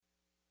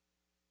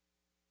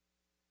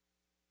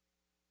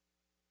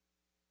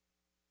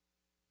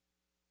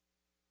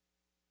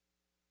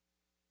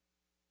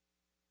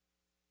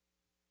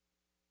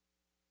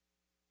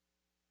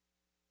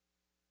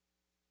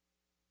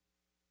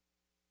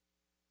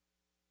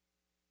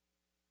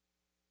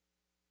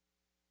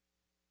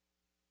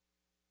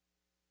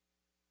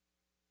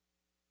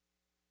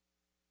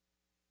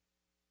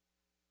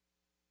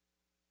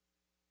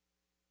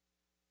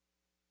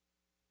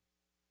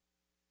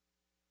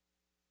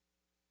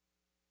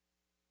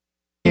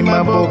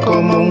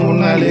Maboko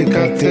monguna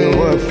lekate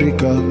o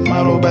Afrika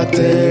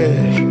malobate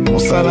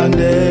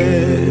musalande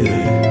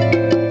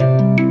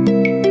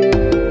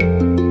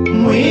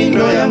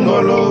Muindo ya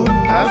ngolo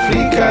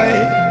Afrika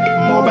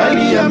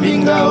mobali ya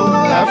mingao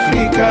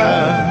Afrika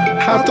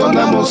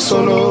hatonda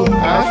mosolo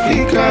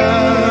Afrika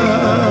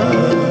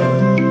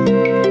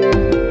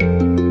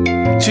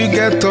Tu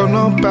gâtes ton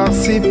nom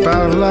par-ci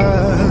par-là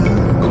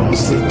Quand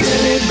c'était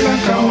les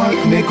blancs en watt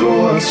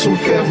négro a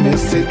souffert mais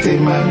c'était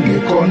mal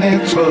les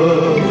connaître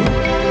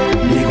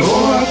Négro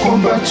a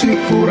combattu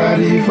pour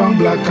arriver en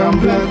black,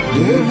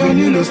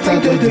 devenu le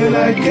stade de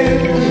la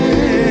guerre.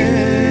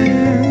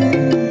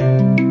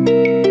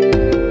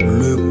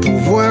 Le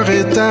pouvoir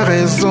est ta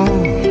raison,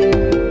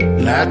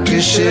 la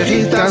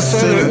tricherie ta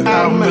seule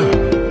arme.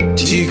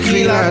 Tu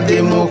cries la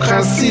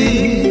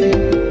démocratie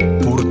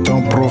pour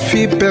ton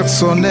profit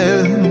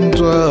personnel,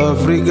 toi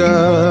Africa.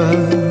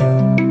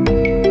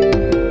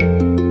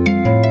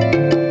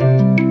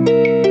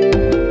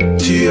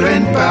 Tu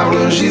règnes par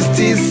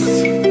l'injustice.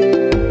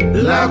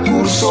 La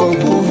course au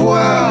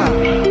pouvoir,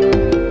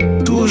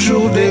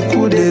 toujours des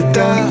coups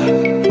d'État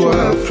pour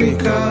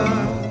Africa.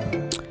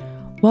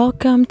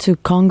 Welcome to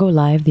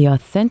CongoLive, the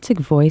authentic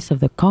voice of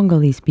the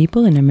Congolese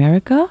people in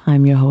America.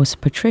 I'm your host,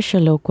 Patricia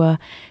Lokwa.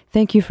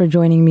 Thank you for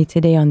joining me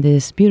today on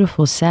this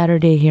beautiful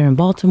Saturday here in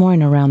Baltimore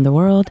and around the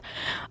world.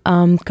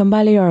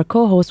 Kambale, our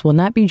co-host, will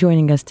not be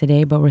joining us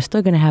today, but we're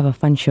still going to have a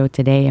fun show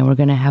today, and we're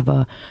going to have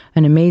an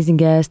amazing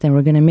guest, and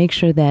we're going to make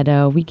sure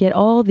that we get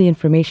all the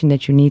information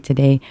that you need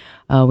today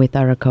with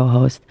our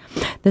co-host.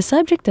 The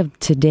subject of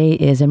today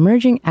is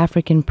emerging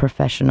African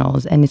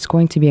professionals, and it's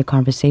going to be a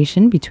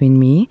conversation between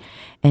me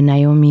and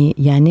Naomi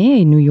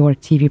Yane, a New York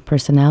TV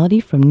personality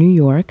from New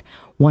York,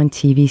 one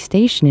TV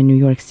station in New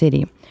York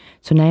City.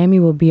 So Naomi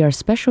will be our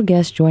special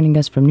guest joining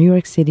us from New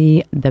York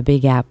City, the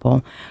Big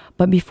Apple.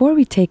 But before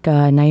we take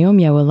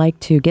Naomi, I would like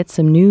to get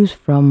some news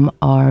from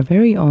our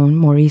very own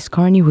Maurice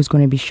Carney, who's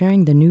going to be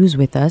sharing the news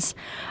with us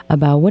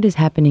about what is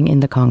happening in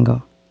the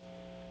Congo.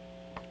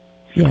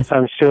 Yes.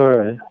 I'm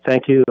sure.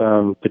 Thank you,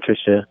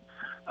 Patricia.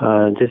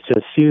 Just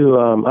a few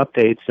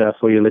updates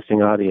for your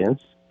listening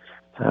audience.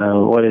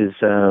 What is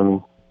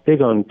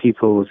big on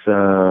people's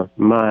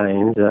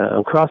minds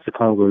across the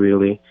Congo,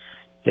 really,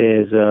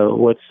 is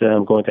what's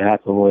going to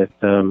happen with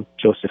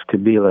Joseph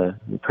Kabila,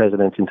 the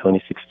president in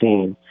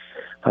 2016.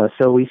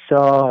 So we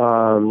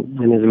saw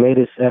in his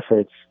latest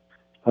efforts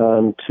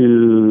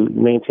to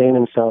maintain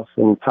himself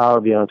in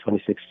power beyond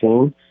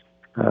 2016,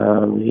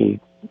 he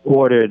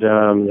ordered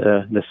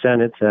the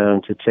Senate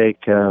to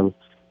take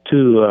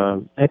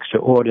two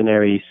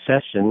extraordinary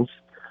sessions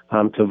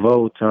to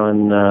vote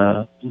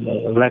on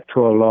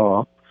electoral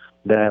law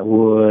that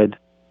would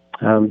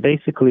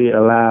basically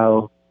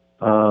allow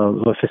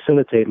or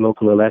facilitate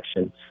local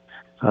elections.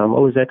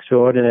 What was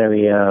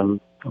extraordinary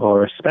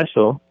or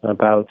special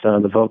about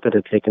the vote that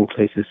had taken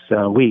place this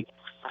week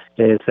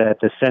is that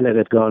the Senate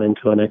had gone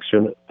into an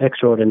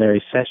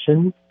extraordinary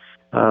session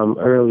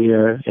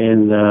earlier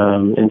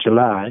in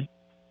July,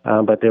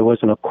 but there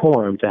wasn't a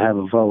quorum to have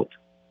a vote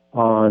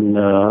on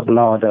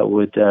law that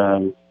would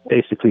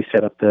basically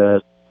set up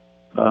the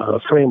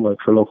framework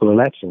for local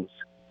elections.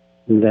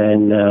 And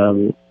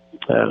then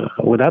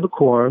without a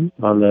quorum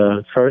on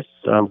the first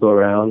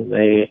go-around,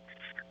 they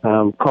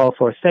call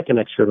for a second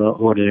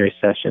extraordinary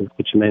session,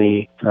 which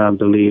many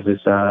believe is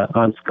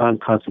an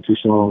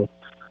unconstitutional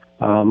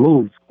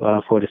move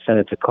for the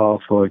Senate to call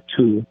for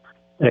two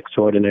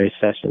extraordinary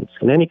sessions.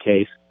 In any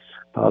case,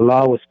 a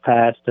law was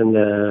passed in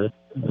the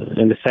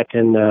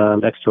second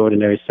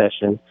extraordinary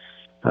session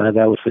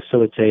that would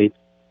facilitate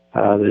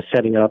the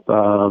setting up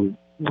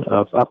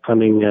of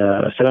upcoming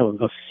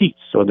of seats,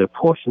 or the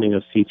portioning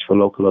of seats for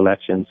local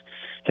elections.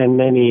 And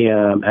many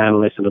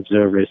analysts and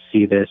observers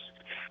see this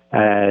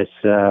as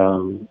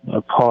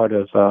a part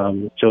of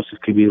Joseph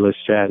Kabila's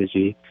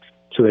strategy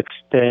to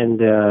extend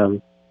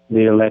the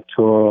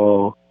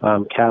electoral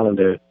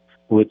calendar,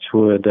 which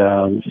would,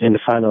 in the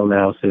final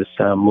analysis,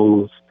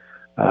 move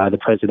the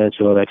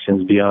presidential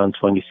elections beyond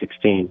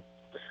 2016.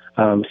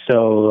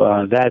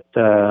 So that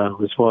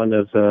was one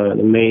of the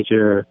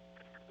major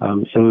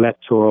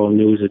electoral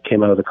news that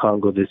came out of the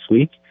Congo this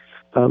week.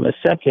 A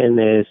second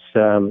is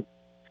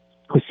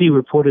we see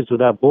Reporters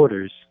Without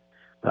Borders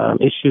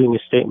issuing a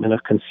statement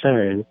of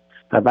concern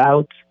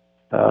about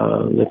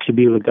the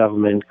Kabila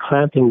government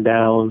clamping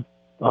down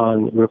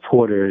on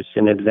reporters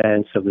in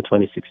advance of the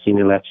 2016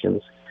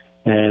 elections.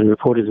 And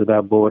Reporters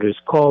Without Borders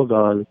called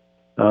on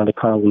the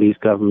Congolese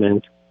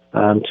government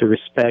to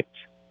respect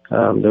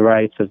the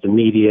rights of the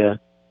media,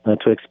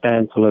 to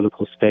expand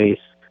political space,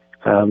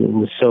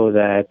 so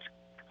that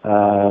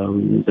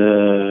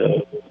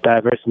the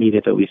diverse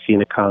media that we see in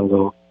the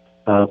Congo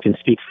can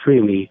speak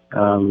freely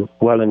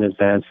well in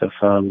advance of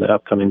the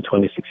upcoming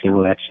 2016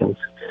 elections.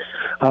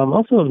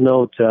 Also of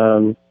note,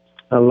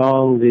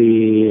 along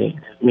the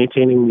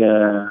maintaining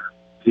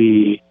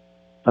the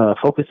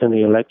focus on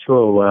the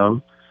electoral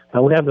realm,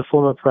 we have the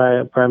former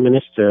Prime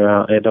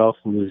Minister, Adolphe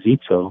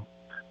Muzito,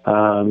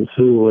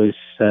 who was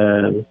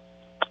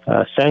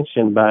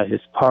sanctioned by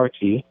his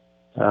party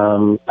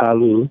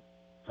Palu,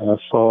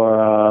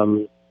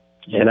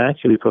 and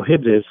actually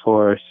prohibited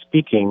for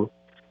speaking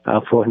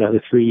for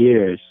another 3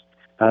 years.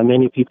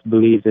 Many people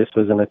believe this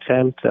was an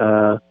attempt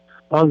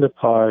on the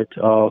part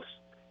of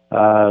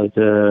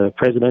the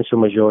presidential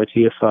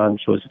majority of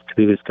Joseph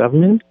Kabila's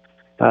government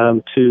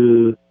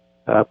to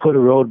put a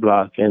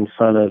roadblock in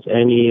front of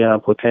any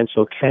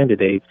potential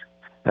candidates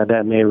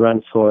that may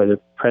run for the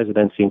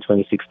presidency in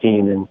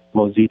 2016. And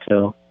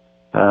Mozito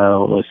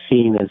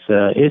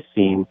is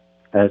seen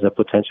as a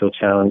potential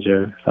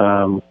challenger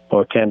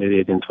or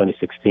candidate in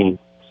 2016.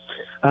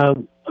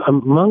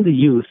 Among the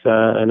youth,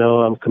 I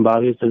know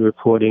Kambali has been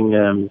reporting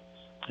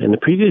in the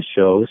previous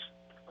shows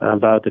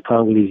about the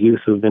Congolese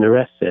youth who have been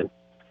arrested.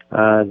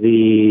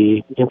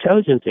 The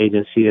intelligence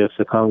agency of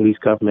the Congolese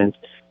government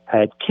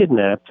had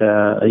kidnapped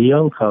a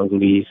young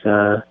Congolese,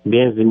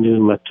 Bienvenu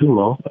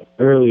Matumo,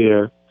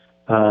 earlier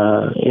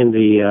in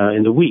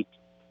the week,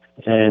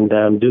 and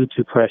due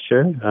to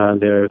pressure,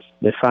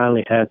 they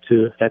finally had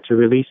to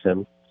release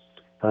him.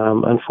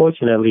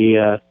 Unfortunately,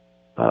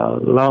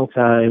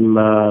 longtime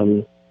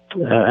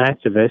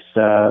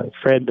activist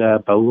Fred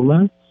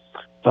Bauma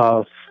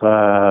of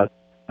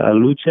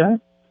Lucha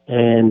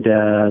and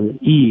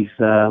Yves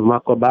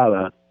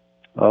Makwabala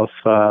of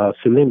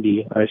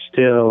Filimbi are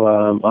still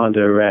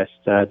under arrest.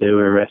 They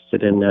were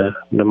arrested in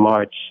the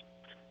March,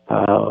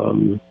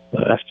 around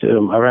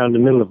the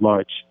middle of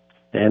March,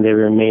 and they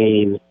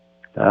remain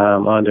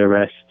under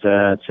arrest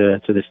to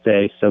this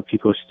day. So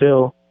people are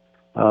still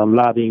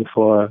lobbying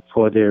for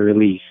their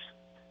release.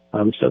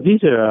 So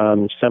these are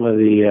some of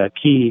the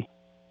key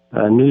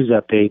news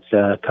updates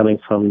coming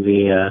from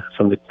the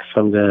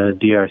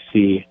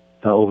DRC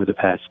over the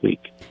past week.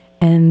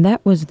 And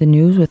that was the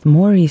news with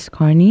Maurice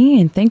Carney.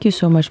 And thank you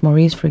so much,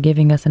 Maurice, for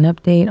giving us an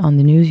update on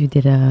the news. You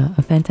did a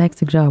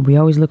fantastic job. We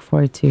always look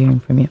forward to hearing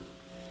from you.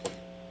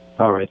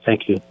 All right.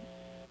 Thank you.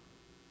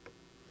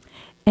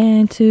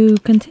 And to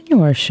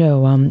continue our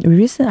show,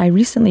 I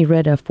recently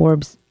read a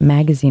Forbes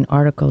magazine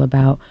article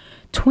about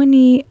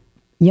 20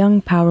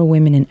 young power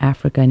women in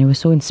Africa, and it was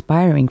so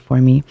inspiring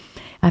for me.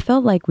 I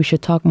felt like we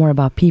should talk more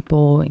about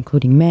people,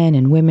 including men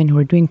and women, who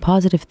are doing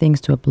positive things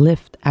to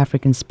uplift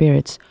African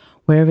spirits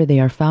wherever they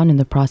are found in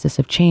the process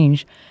of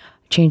changing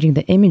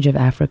the image of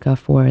Africa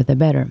for the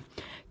better.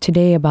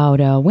 Today,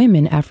 about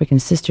women, African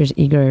sisters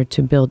eager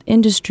to build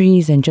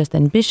industries and just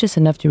ambitious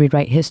enough to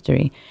rewrite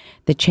history.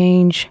 The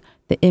change,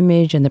 the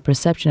image, and the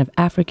perception of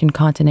African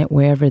continent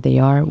wherever they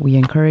are. We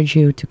encourage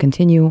you to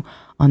continue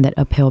on that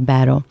uphill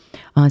battle.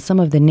 Some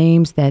of the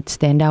names that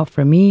stand out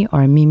for me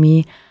are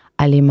Mimi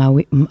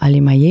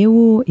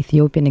Alimayewu,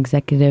 Ethiopian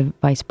Executive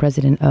Vice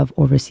President of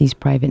Overseas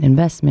Private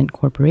Investment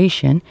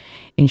Corporation,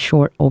 in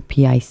short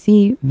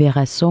OPIC,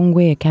 Vera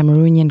Songwe, a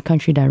Cameroonian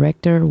Country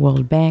Director,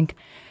 World Bank,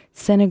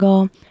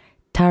 Senegal,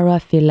 Tara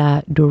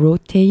Fila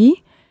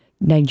Dorotei,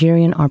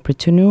 Nigerian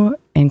entrepreneur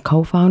and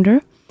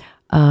co-founder,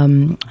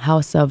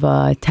 House of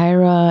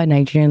Tyra,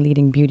 Nigerian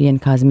leading beauty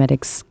and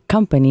cosmetics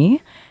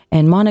company,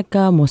 and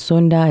Monica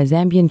Mosonda, a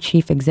Zambian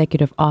Chief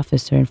Executive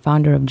Officer and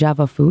founder of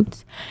Java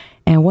Foods.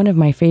 And one of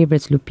my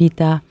favorites,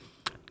 Lupita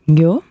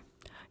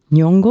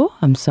Nyong'o.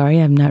 I'm sorry,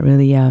 I'm not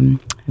really, I'm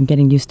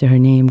getting used to her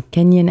name.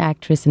 Kenyan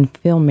actress and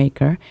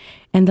filmmaker.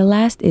 And the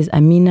last is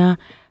Amina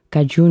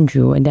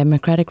Kajunju, a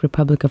Democratic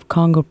Republic of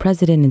Congo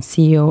president and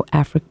CEO,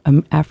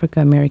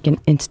 Africa American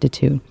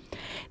Institute.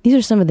 These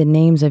are some of the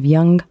names of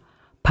young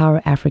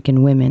power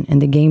African women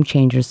and the game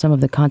changers, some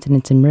of the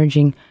continent's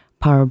emerging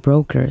power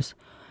brokers.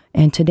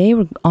 And today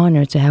we're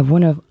honored to have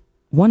one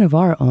of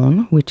our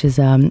own, which is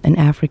an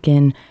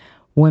African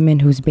woman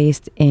who's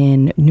based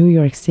in New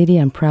York City.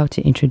 I'm proud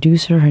to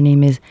introduce her. Her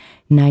name is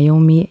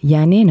Naomi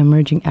Yane, an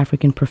emerging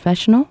African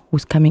professional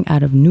who's coming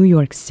out of New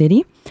York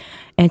City.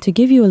 And to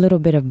give you a little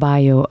bit of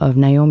bio of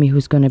Naomi,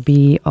 who's going to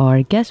be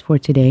our guest for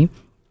today,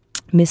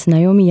 Miss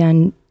Naomi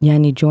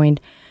Yane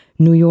joined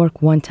New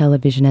York One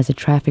Television as a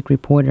traffic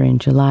reporter in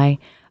July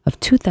of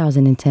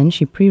 2010.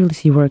 She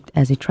previously worked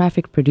as a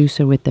traffic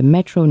producer with the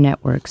Metro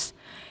Network's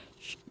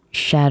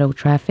Shadow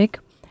Traffic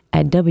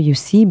at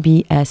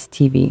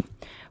WCBS-TV.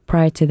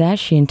 Prior to that,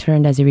 she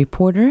interned as a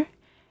reporter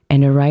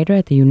and a writer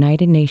at the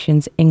United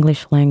Nations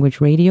English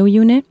Language Radio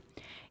Unit.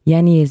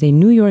 Yané is a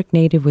New York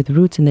native with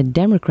roots in the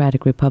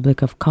Democratic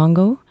Republic of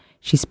Congo.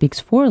 She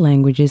speaks 4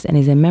 languages and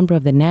is a member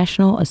of the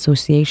National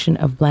Association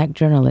of Black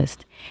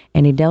Journalists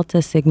and a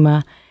Delta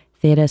Sigma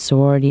Theta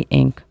Sorority,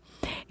 Inc.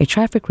 A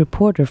traffic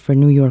reporter for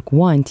New York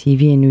One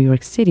TV in New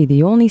York City,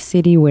 the only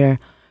city where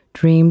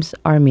dreams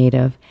are made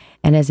of.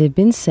 And as it's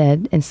been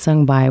said and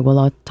sung by, well,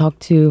 I'll talk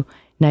to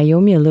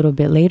Naomi a little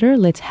bit later.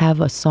 Let's have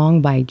a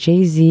song by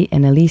Jay-Z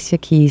and Alicia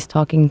Keys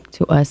talking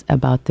to us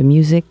about the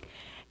music,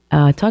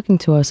 talking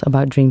to us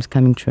about dreams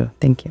coming true.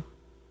 Thank you.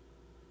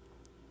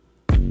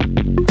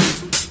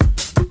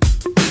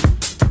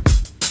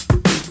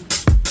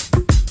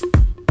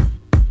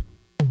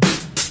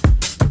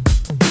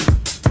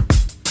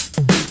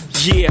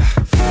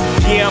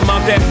 Yeah, I'm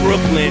out at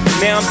Brooklyn,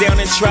 now I'm down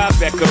in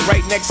Tribeca,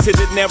 right next to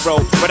the Narrow,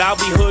 but I'll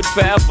be hood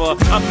forever.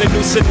 I'm the new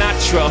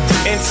Sinatra,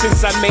 and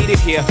since I made it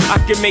here, I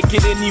can make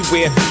it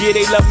anywhere. Yeah,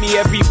 they love me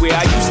everywhere.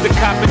 I used to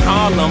cop in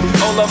Harlem,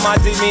 all of my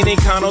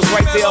Dominicanos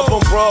right there up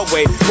on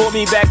Broadway. Pulled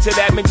me back to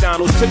that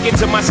McDonald's, took it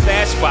to my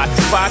stash spot,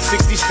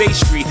 560 State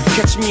Street.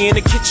 Catch me in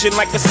the kitchen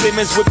like a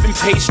Simmons whipping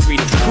pastry.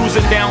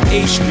 Cruising down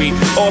A Street,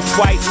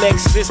 off-white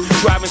Lexus,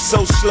 driving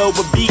so slow,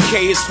 but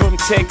BK is from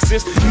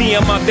Texas. Me,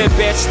 I'm out that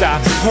Bed-Stuy,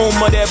 home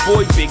of that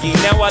boy Biggie.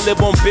 Now I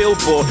live on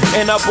Billboard,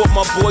 and I brought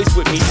my boys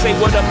with me. Say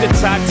what up to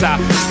Tata,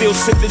 still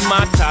sipping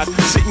my top,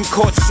 sitting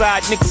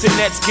courtside, Knicks and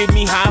Nets give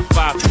me high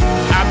five.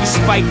 I be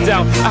spiked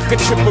out, I could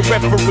trip a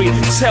referee.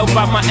 Tell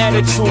by my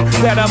attitude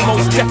that I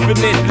most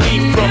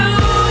definitely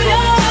from.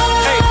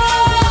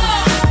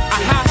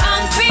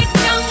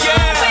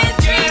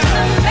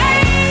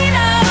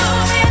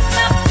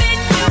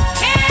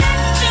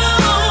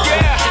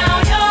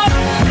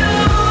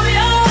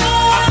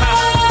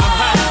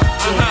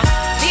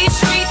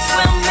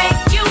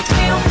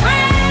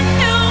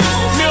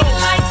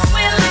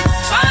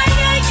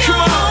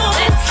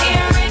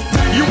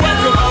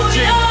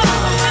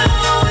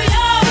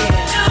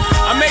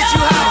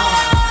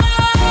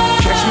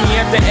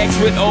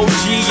 With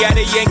OG at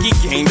a Yankee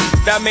game,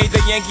 that made the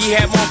Yankee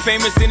hat more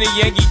famous than a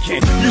Yankee can.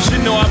 You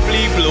should know I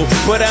bleed blue,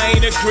 but I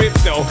ain't a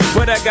crypto.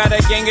 But I got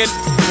a gang of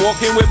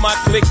walking with my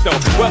click though.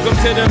 Welcome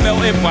to the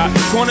melting pot,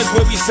 corners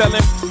where we selling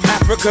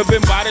Africa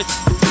been by the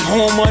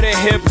home of the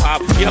hip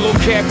hop. Yellow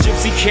cap,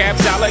 gypsy cap,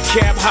 dollar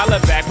cap,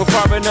 holla back. For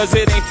foreigners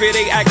it ain't fair,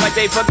 they act like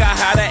they forgot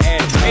how to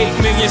act. 8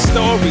 million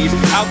stories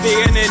out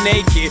there in the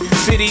naked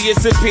city.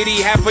 It's a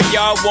pity half of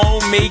y'all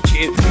won't make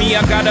it. Me,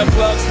 I got a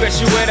plug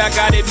special ed, I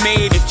got it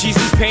made. If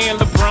Jesus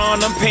paying LeBron,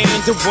 I'm paying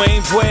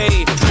Dwayne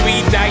Wade. 3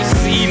 dice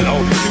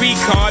CeeLo, 3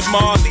 card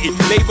Marley.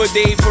 Labor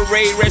Day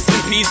parade, rest in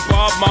peace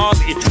Bob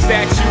Marley.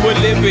 Statue of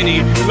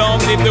Liberty,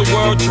 long live the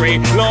World Trade,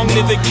 long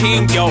live the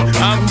King, yo.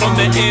 I'm from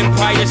the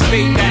Empire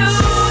State,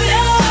 that's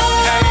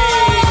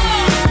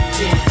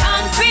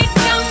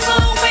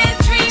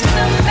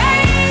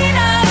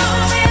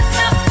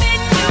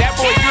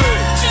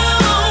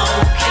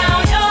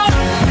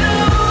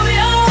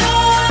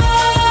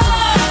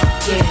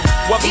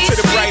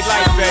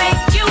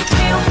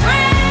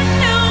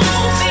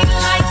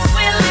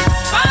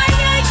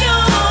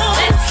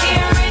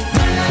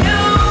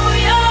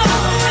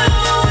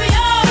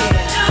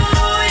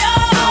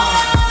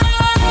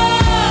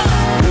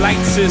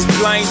is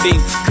blinding.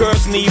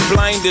 Girls need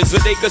blinders, or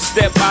they could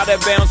step out of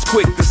bounds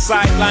quick. The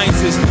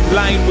sidelines is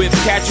lined with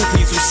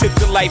casualties who sip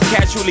the life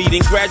casually,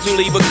 then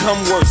gradually become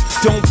worse.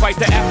 Don't bite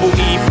the apple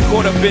eve.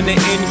 Caught up in the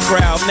in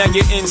crowd, now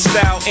you're in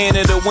style. And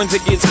in the winter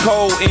gets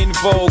cold, in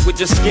vogue with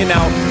your skin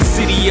out.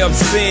 City of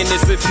sin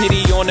is a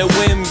pity on a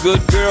whim.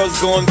 Good girls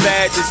going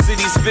bad, the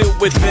city's filled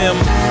with them.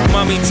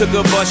 Mommy took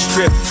a bus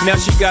trip, now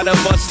she got a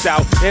bust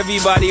out.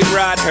 Everybody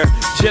ride her,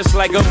 just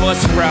like a bus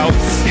route.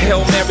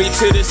 Hail Mary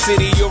to the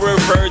city, you're a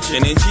virgin.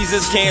 And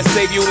Jesus can't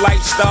save you,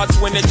 life starts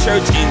when the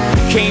church in.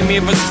 Came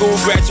here for school,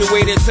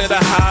 graduated to the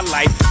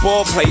highlight.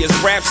 Ball players,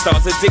 rap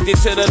stars, addicted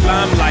to the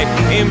limelight.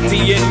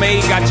 Empty and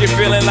May got you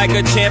feeling like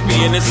a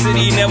champion. The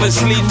city never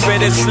sleeps,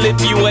 better slip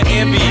you an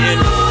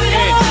ambient.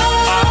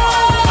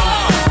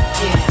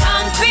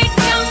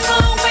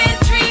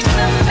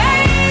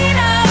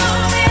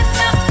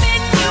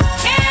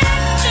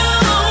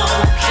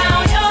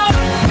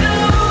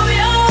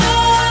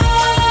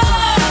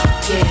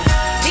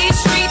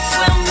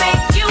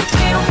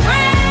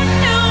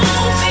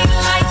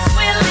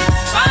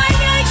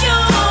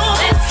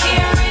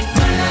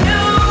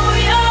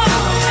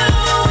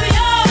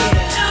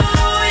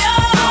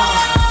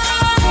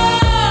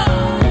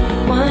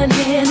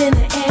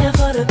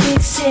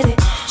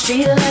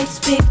 Street lights,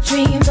 big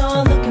dreams,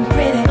 all looking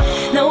pretty.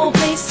 No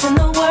place in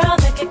the world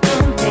that can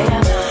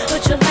compare.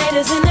 Put your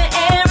lighters in the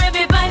air,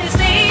 everybody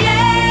say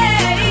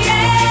yeah,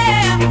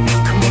 yeah.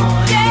 Come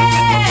on, yeah,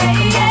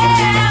 yeah.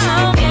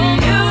 In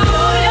New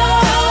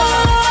York,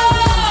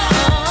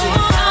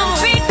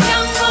 concrete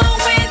jungle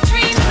where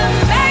dreams are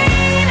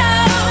made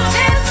of.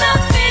 There's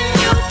nothing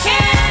you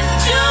can't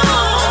do.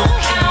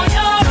 Now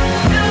you're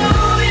in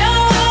New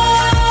York.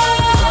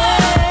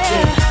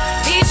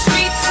 These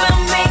streets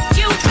will make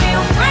you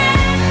feel brand.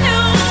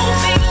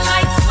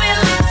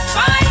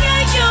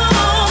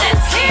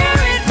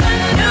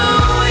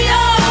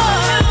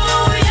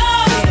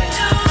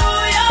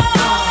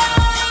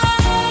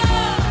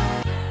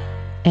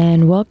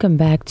 And welcome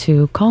back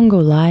to Congo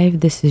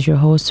Live. This is your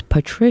host,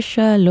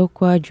 Patricia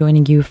Lokwa,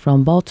 joining you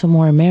from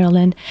Baltimore,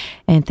 Maryland.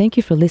 And thank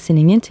you for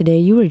listening in today.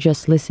 You were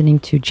just listening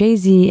to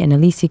Jay-Z and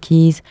Alicia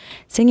Keys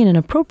singing an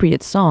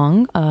appropriate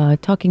song,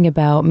 talking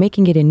about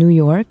making it in New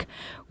York,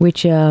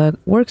 which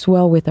works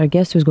well with our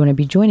guest who's going to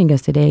be joining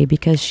us today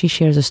because she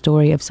shares a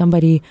story of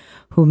somebody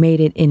who made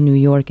it in New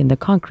York in the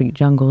concrete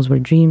jungles where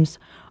dreams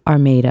are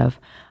made of.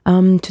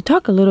 To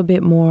talk a little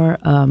bit more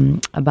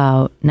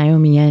about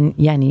Naomi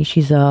Yane,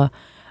 she's a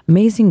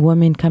amazing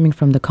woman coming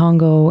from the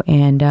Congo,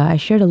 and I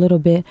shared a little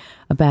bit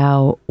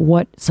about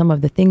what some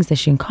of the things that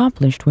she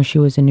accomplished when she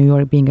was in New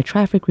York, being a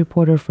traffic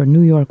reporter for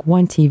New York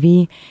One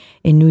TV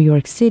in New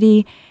York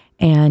City.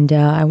 And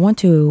I want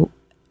to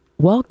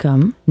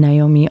welcome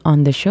Naomi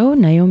on the show.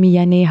 Naomi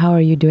Yane, how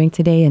are you doing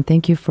today? And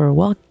thank you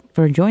for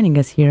joining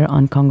us here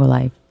on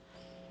CongoLive.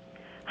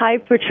 Hi,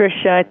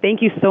 Patricia.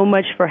 Thank you so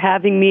much for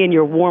having me and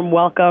your warm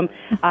welcome.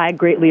 I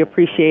greatly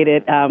appreciate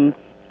it.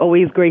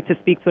 Always great to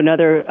speak to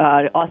another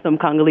awesome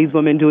Congolese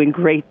woman doing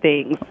great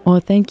things. Well,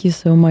 thank you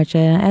so much.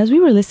 As we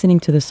were listening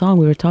to the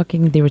song,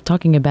 they were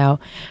talking about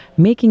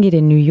making it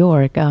in New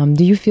York.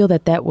 Do you feel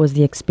that was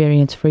the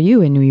experience for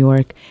you in New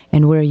York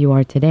and where you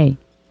are today?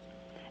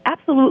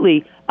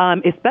 Absolutely.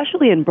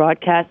 Especially in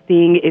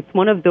broadcasting, it's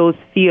one of those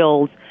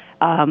fields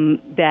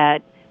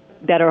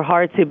that are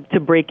hard to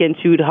break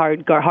into,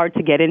 hard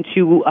to get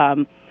into.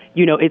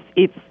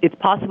 It's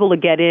possible to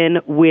get in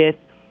with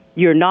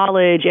your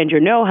knowledge and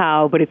your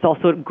know-how, but it's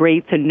also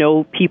great to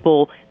know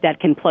people that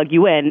can plug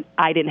you in.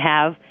 I didn't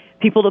have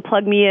people to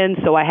plug me in,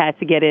 so I had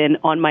to get in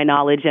on my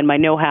knowledge and my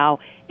know-how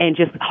and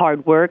just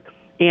hard work.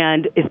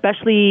 And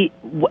especially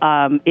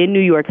in New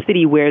York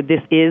City, where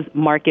this is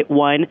market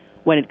one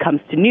when it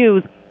comes to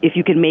news, if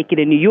you can make it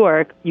in New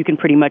York, you can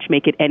pretty much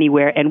make it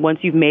anywhere. And once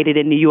you've made it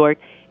in New York,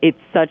 it's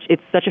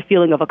such a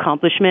feeling of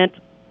accomplishment.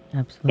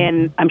 Absolutely.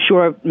 And I'm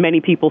sure many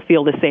people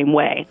feel the same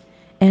way.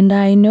 And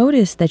I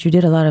noticed that you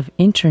did a lot of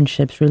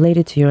internships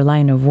related to your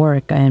line of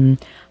work.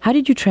 And how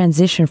did you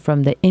transition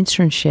from the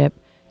internship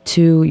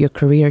to your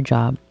career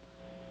job?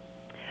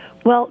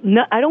 Well,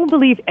 no, I don't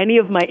believe any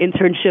of my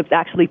internships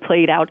actually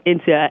played out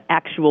into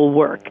actual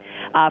work.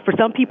 For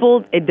some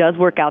people, it does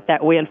work out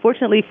that way.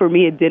 Unfortunately, for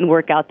me, it didn't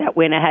work out that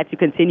way, and I had to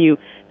continue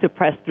to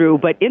press through.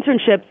 But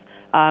internships,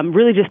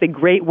 really just a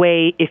great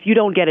way. If you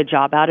don't get a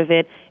job out of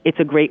it, it's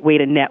a great way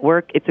to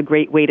network. It's a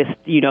great way to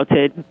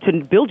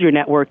build your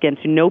network and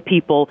to know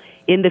people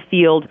in the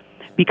field,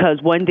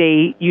 because one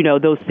day,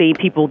 those same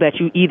people that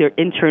you either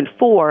interned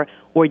for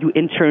or you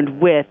interned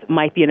with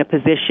might be in a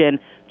position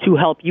to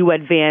help you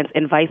advance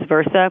and vice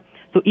versa.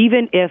 So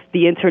even if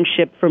the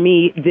internship for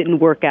me didn't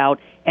work out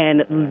and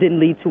didn't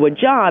lead to a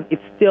job, it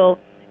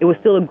was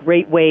still a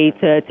great way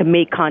to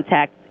make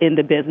contact in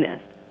the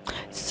business.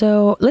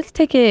 So let's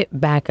take it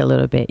back a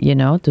little bit, to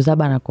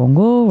Zabana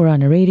Congo. We're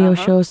on a radio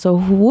show. So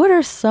what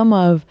are some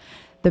of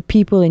the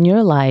people in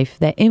your life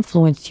that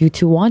influenced you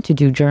to want to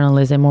do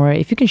journalism? Or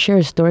if you can share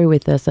a story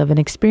with us of an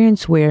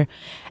experience where,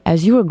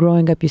 as you were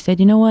growing up, you said,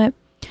 you know what,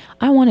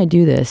 I want to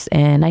do this,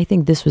 and I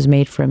think this was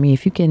made for me.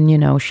 If you can,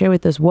 share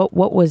with us what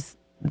was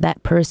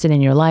that person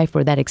in your life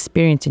or that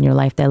experience in your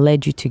life that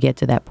led you to get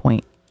to that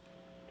point?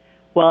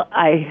 Well,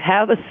 I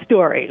have a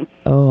story.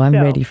 Oh, I'm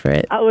ready for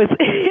it. I was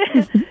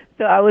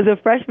a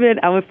freshman.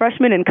 I'm a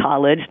freshman in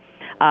college.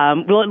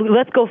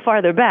 Let's go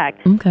farther back.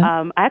 Okay.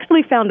 I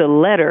actually found a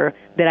letter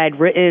that I'd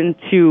written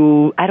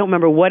to, I don't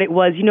remember what it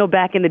was.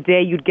 Back in the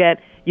day, you'd get,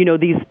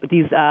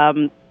 these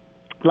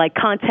like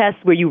contests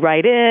where you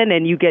write in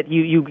and you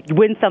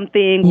win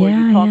something, or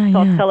you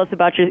tell us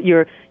about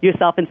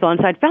yourself and so on.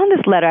 So I'd found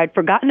this letter. I'd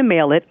forgotten to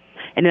mail it,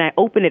 and then I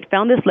opened it,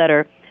 found this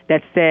letter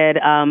that said,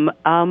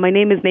 my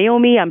name is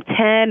Naomi, I'm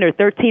 10 or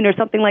 13 or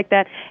something like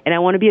that, and I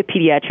want to be a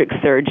pediatric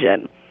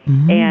surgeon.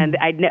 Mm-hmm. And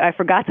I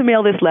forgot to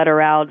mail this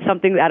letter out.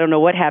 Something, I don't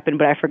know what happened,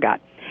 but I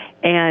forgot.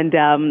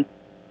 And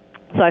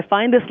so I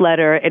find this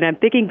letter, and I'm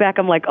thinking back,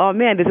 I'm like, oh,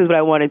 man, this is what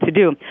I wanted to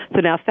do.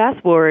 So now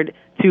fast forward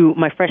to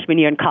my freshman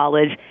year in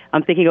college.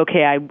 I'm thinking,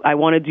 okay, I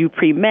want to do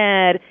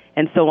pre-med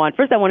and so on.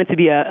 First, I wanted to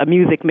be a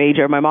music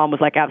major. My mom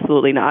was like,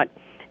 absolutely not.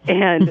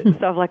 And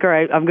so I was like, all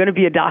right, I'm going to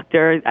be a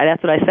doctor.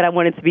 That's what I said I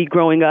wanted to be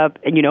growing up.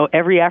 And,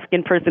 every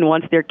African person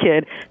wants their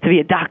kid to be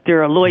a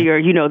doctor, a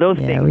lawyer, those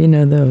things. Yeah, we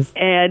know those.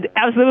 And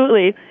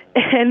absolutely.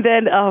 And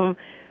then,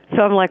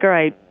 so I'm like, all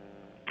right,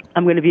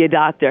 I'm going to be a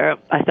doctor.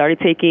 I started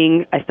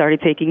taking,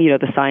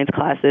 the science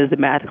classes, the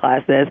math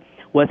classes.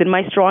 Wasn't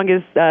my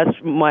strongest,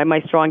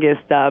 my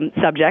strongest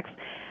subjects.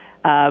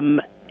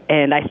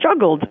 And I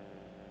struggled.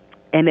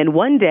 And then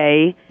one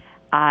day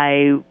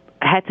I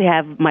had to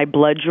have my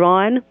blood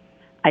drawn.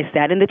 I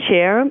sat in the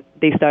chair.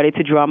 They started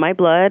to draw my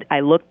blood. I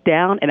looked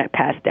down and I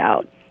passed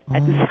out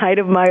at the sight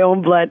of my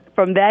own blood.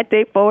 From that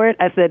day forward,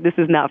 I said, this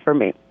is not for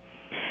me.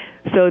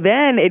 So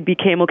then it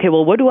became, okay,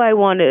 well, what do I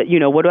want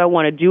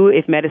to do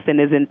if medicine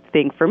isn't a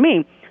thing for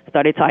me?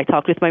 I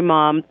talked with my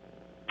mom,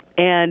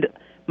 and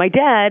my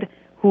dad,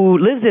 who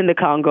lives in the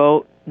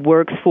Congo,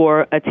 works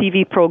for a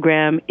TV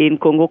program in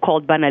Congo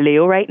called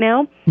Banaleo right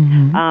now.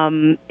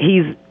 Mm-hmm.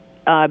 He's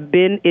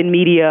been in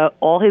media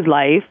all his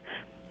life.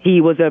 He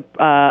was a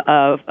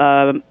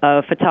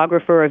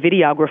photographer, a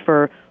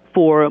videographer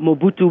for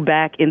Mobutu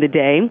back in the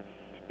day.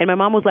 And my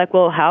mom was like,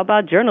 well, how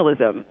about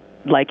journalism,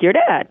 like your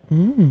dad?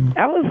 Mm.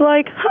 I was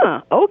like,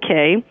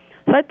 okay.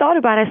 So I thought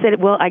about it. I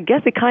said, well, I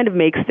guess it kind of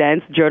makes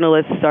sense.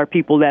 Journalists are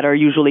people that are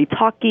usually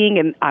talking,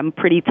 and I'm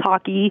pretty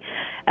talky,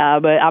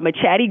 but I'm a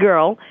chatty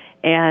girl.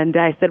 And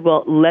I said,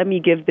 well, let me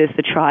give this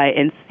a try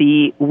and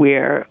see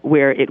where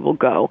it will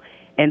go.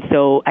 And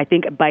so I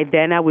think by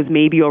then I was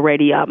maybe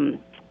already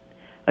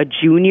a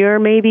junior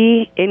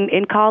maybe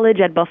in college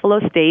at Buffalo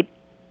State.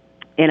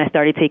 And I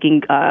started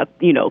taking,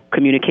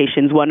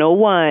 communications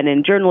 101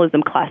 and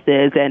journalism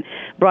classes and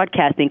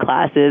broadcasting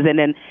classes. And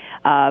then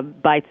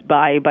by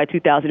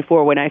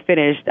 2004, when I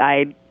finished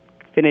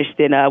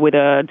with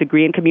a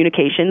degree in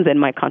communications, and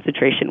my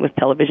concentration was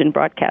television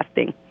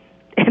broadcasting.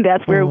 And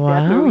that's where we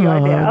are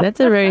now.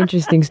 That's a very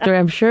interesting story.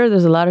 I'm sure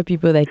there's a lot of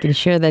people that can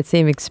share that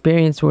same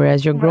experience, where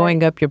as you're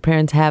growing up, your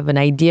parents have an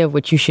idea of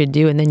what you should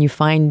do, and then you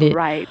find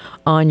it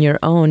on your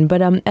own.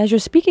 But as you're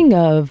speaking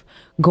of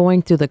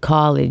going through the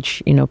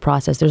college,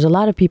 process, there's a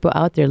lot of people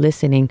out there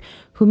listening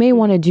who may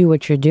want to do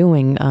what you're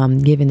doing,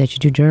 given that you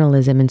do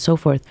journalism and so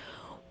forth.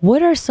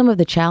 What are some of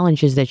the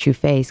challenges that you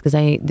face? Because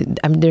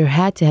there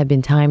had to have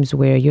been times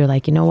where you're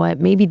like, you know what,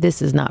 maybe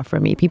this is not for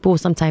me. People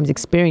sometimes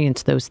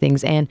experience those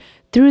things. And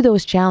through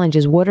those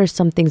challenges, what are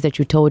some things that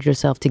you told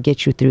yourself to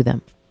get you through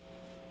them?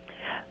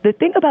 The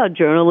thing about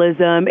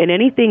journalism and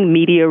anything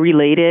media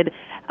related,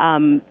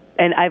 and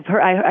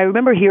I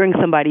remember hearing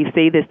somebody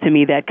say this to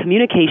me, that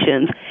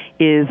communications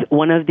is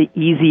one of the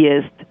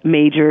easiest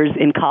majors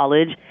in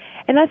college.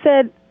 And I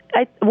said,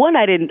 I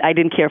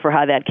didn't care for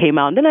how that came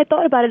out. And then I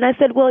thought about it, and I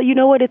said, well, you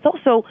know what? It's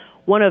also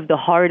one of the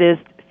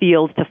hardest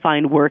fields to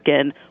find work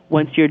in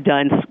once you're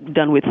done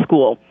with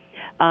school.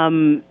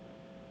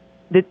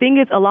 The thing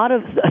is, not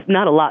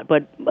a lot,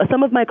 but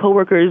some of my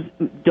coworkers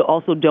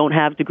also don't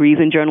have degrees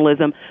in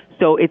journalism,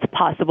 so it's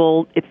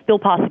still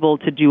possible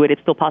to do it.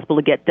 It's still possible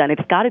to get done.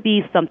 It's got to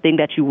be something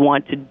that you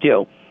want to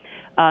do.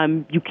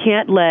 You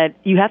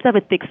have to have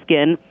a thick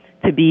skin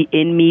to be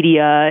in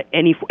media,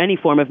 any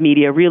form of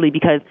media, really,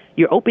 because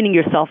you're opening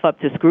yourself up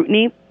to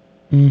scrutiny.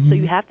 Mm-hmm. So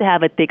you have to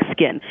have a thick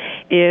skin.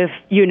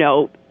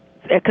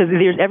 Because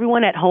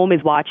everyone at home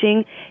is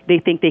watching, they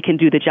think they can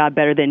do the job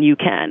better than you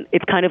can.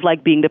 It's kind of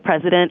like being the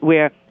president,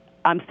 where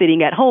I'm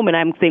sitting at home and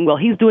I'm saying, well,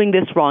 he's doing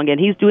this wrong and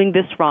he's doing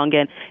this wrong,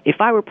 and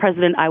if I were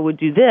president, I would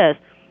do this.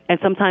 And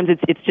sometimes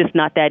it's just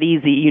not that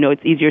easy.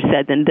 It's easier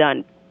said than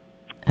done.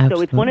 Absolutely.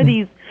 So it's one of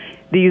these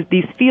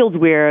fields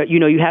where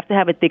you have to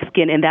have a thick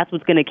skin, and that's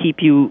what's going to keep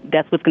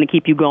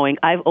you going.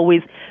 I've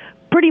always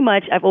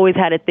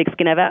had a thick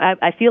skin.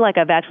 I feel like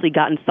I've actually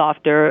gotten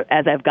softer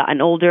as I've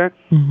gotten older.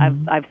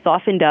 Mm-hmm. I've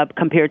softened up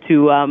compared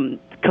to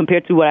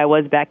what I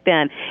was back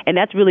then, and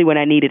that's really when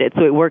I needed it.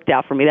 So it worked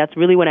out for me. That's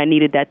really when I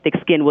needed that thick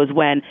skin, was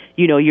when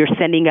you're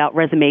sending out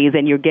resumes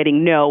and you're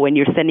getting no, and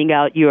you're sending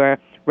out your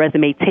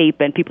resume tape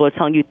and people are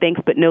telling you thanks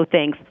but no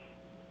thanks.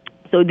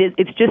 So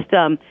it's just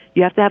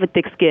you have to have a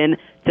thick skin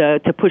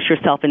to push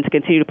yourself and to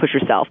continue to push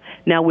yourself.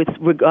 Now, with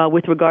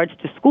regards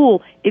to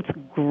school, it's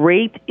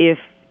great if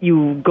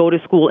you go to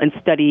school and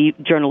study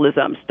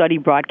journalism, study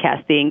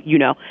broadcasting,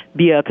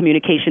 be a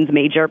communications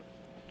major,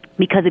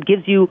 because it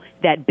gives you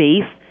that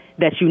base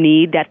that you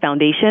need, that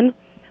foundation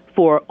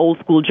for old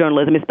school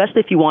journalism,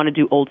 especially if you want to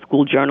do old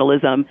school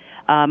journalism.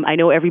 I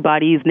know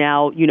everybody's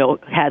now,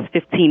 has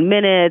 15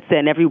 minutes,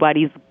 and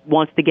everybody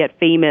wants to get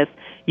famous,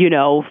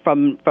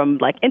 from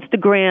like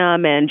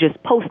Instagram and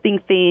just posting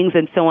things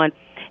and so on.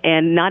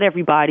 And not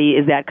everybody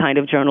is that kind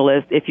of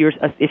journalist. If you're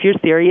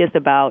serious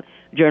about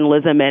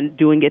journalism and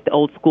doing it the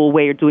old school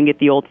way or doing it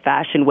the old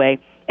fashioned way,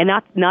 and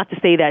not to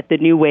say that the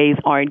new ways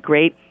aren't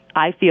great,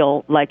 I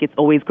feel like it's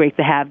always great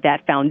to have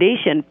that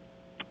foundation,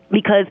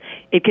 because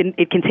it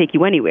can take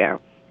you anywhere.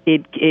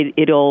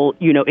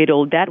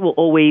 That will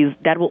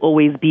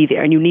always be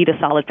there, and you need a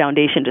solid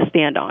foundation to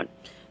stand on.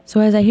 So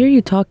as I hear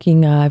you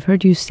talking, I've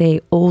heard you say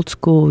old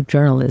school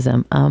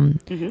journalism.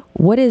 Mm-hmm.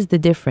 What is the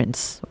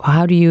difference?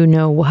 How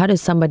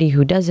does somebody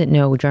who doesn't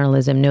know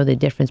journalism know the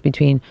difference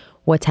between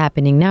what's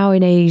happening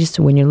nowadays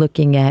when you're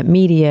looking at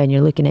media and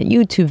you're looking at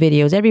YouTube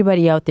videos?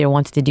 Everybody out there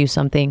wants to do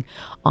something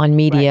on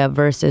media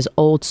versus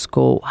old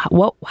school.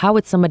 How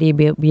would somebody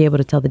be able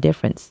to tell the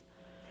difference?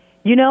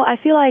 I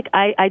feel like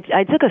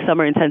I took a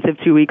summer intensive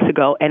 2 weeks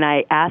ago, and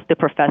I asked the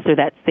professor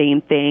that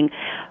same thing.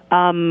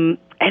 And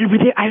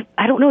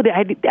I don't know,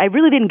 I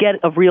really didn't get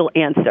a real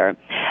answer.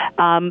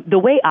 The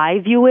way I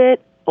view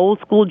it, old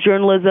school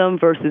journalism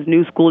versus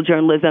new school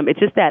journalism, it's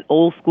just that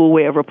old school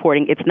way of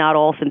reporting. It's not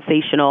all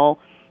sensational.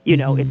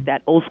 It's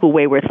that old school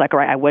way where it's like, all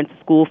right, I went to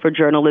school for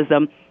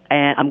journalism,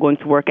 and I'm going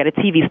to work at a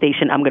TV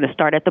station. I'm going to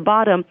start at the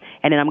bottom,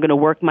 and then I'm going to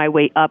work my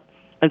way up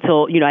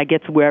until, I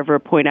get to wherever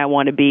point I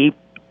want to be.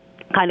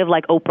 Kind of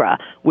like Oprah,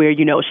 where,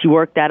 she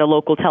worked at a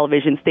local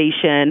television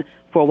station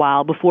for a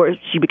while before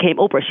she became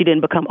Oprah. She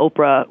didn't become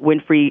Oprah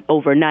Winfrey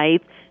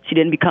overnight. She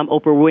didn't become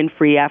Oprah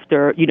Winfrey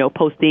after,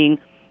 posting,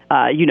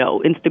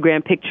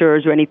 Instagram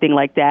pictures or anything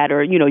like that,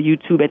 or,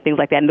 YouTube and things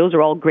like that. And those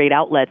are all great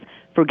outlets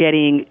for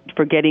getting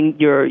for branding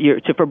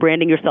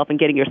yourself and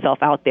getting yourself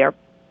out there.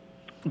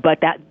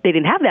 But they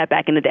didn't have that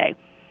back in the day.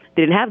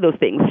 They didn't have those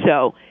things.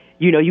 So,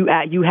 you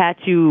had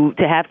to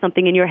have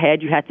something in your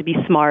head. You had to be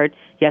smart.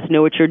 You have to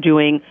know what you're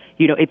doing.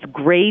 It's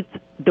great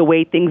the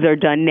way things are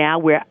done now,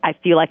 where I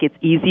feel like it's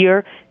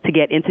easier to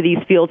get into these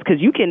fields,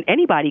 because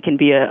anybody can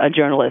be a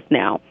journalist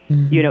now.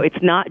 Mm-hmm.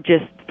 It's not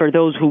just for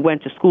those who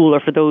went to school or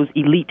for those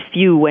elite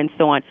few and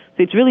so on.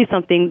 So it's really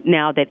something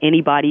now that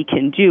anybody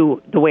can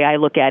do, the way I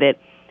look at it.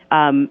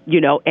 And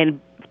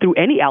through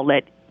any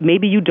outlet.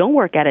 Maybe you don't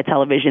work at a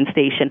television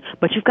station,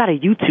 but you've got a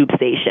YouTube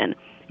station,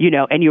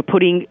 and you're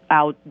putting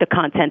out the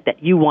content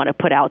that you want to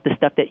put out, the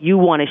stuff that you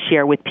want to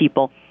share with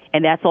people.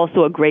 And that's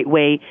also a great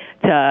way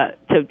to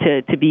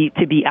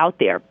be out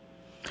there.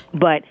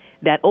 But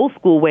that old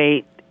school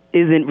way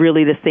isn't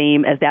really the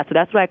same as that. So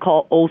that's what I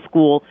call old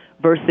school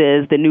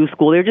versus the new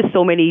school. There are just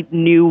so many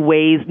new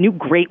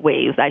great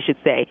ways, I should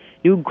say,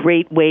 new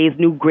great ways,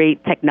 new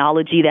great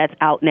technology that's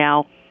out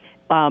now,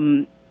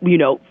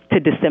 to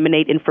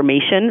disseminate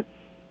information.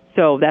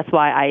 So that's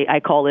why I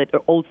call it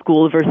old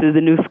school versus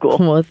the new school.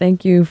 Well,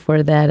 thank you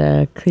for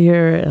that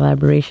clear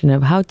elaboration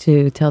of how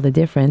to tell the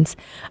difference.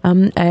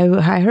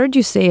 I heard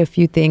you say a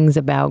few things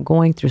about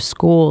going through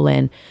school,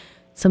 and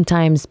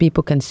sometimes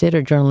people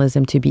consider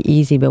journalism to be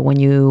easy, but when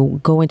you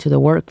go into the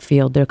work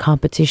field, their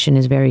competition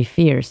is very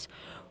fierce.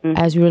 Mm-hmm.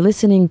 As we were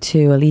listening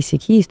to Alicia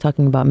Keys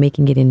talking about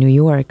making it in New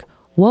York,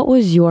 what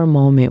was your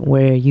moment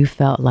where you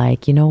felt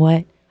like, you know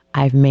what?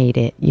 I've made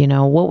it.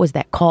 What was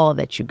that call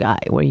that you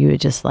got where you were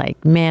just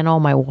like, man, all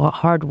my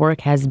hard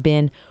work has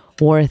been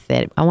worth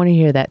it? I want to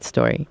hear that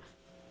story.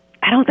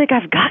 I don't think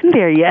I've gotten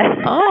there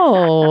yet.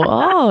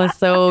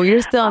 So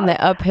you're still on the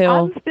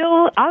uphill.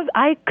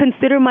 I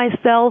consider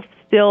myself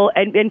still,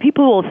 and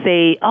people will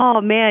say,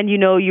 oh man,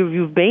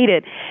 you've made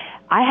it.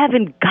 I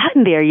haven't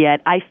gotten there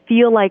yet. I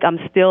feel like I'm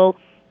still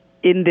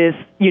in this,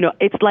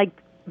 it's like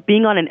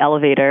being on an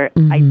elevator.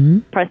 Mm-hmm.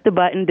 I pressed the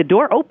button, the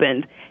door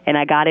opened, and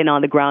I got in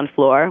on the ground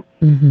floor.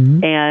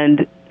 Mm-hmm.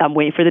 And I'm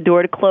waiting for the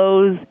door to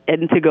close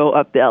and to go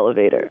up the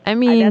elevator. I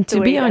mean,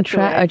 to be on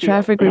a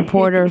traffic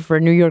reporter for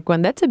New York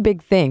One, that's a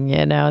big thing,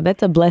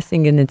 That's a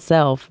blessing in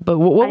itself. But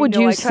what would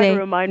you say? I try to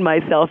remind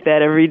myself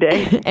that every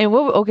day. And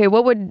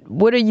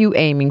what are you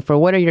aiming for?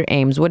 What are your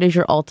aims? What is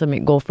your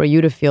ultimate goal for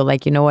you to feel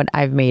like, you know what,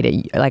 I've made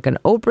it? Like an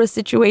Oprah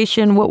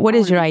situation? What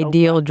is your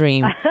ideal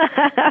dream?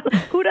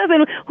 Who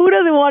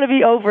doesn't want to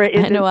be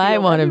Oprah? I know I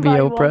want to be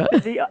Oprah.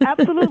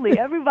 Absolutely.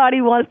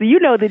 Everybody wants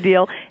to, the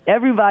deal.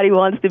 Everybody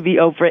wants to be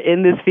Oprah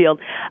in this field.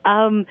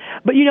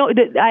 But,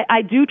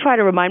 I do try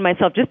to remind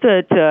myself just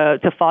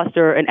to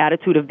foster an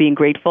attitude of being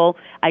grateful.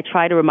 I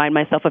try to remind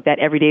myself of that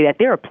every day, that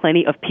there are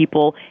plenty of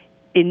people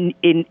in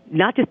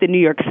not just in New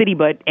York City,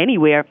 but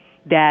anywhere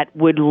that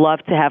would love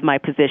to have my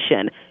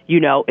position.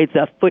 It's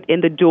a foot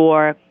in the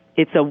door.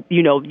 It's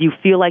you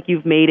feel like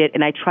you've made it.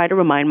 And I try to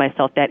remind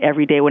myself that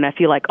every day when I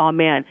feel like, oh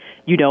man,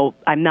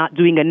 I'm not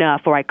doing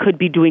enough, or I could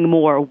be doing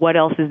more. What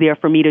else is there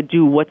for me to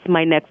do? What's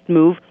my next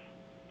move?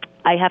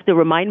 I have to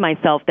remind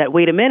myself that,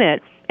 wait a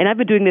minute, and I've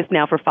been doing this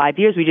now for 5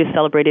 years. We just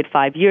celebrated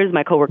 5 years,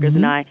 my coworkers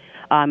and I,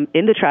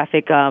 in the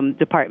traffic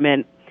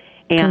department.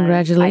 And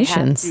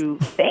congratulations.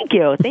 Thank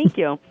you.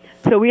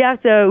 So we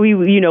have to,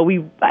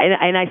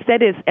 and I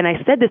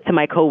said this to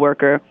my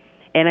coworker,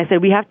 and I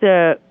said, we have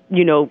to,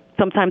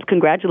 sometimes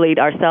congratulate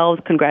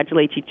ourselves,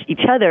 congratulate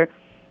each other,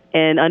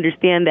 and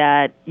understand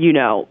that,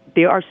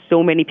 there are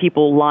so many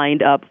people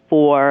lined up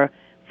for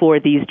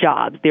these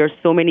jobs. There are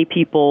so many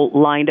people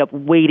lined up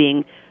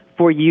waiting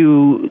for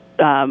you.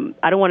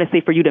 I don't want to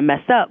say for you to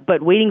mess up,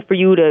 but waiting for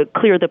you to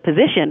clear the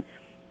position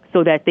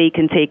so that they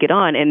can take it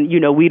on. And,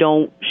 we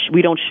don't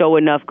show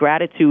enough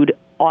gratitude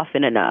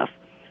often enough.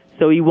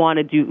 So we want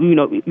to do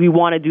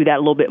that a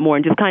little bit more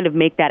and just kind of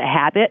make that a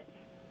habit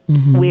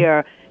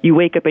where you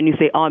wake up and you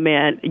say, oh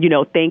man,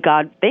 thank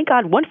God,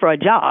 one, for a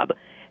job.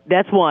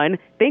 That's one.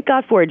 Thank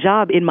God for a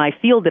job in my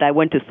field that I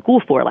went to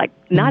school for. Like,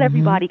 not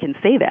everybody can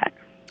say that.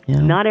 Yeah.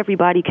 Not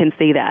everybody can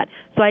say that.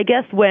 So I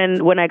guess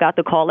when I got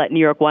the call at New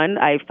York One,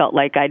 I felt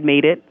like I'd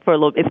made it for a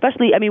little,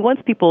 especially,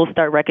 once people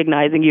start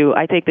recognizing you,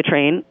 I take the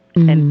train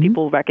and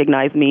people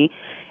recognize me.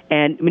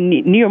 And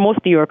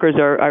most New Yorkers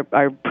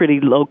are pretty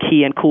low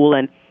key and cool,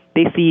 and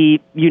they see,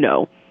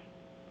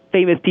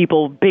 famous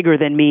people bigger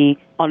than me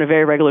on a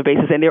very regular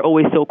basis, and they're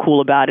always so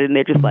cool about it, and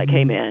they're just like,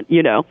 hey man,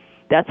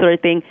 that sort of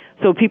thing.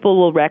 So people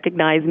will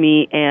recognize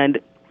me, and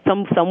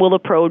some will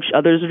approach,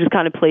 others will just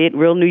kind of play it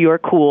real New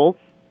York cool.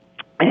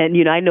 And,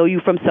 I know you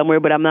from somewhere,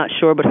 but I'm not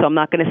sure, so I'm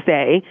not going to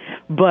say.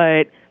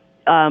 But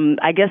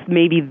I guess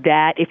maybe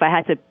that, if I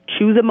had to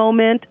choose a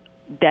moment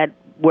that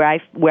where I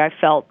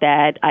felt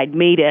that I'd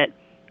made it,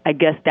 I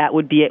guess that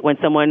would be it, when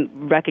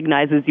someone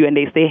recognizes you and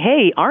they say,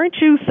 hey, aren't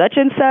you such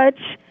and such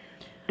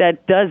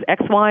that does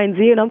X, Y, and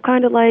Z? And I'm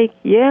kind of like,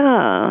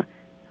 yeah,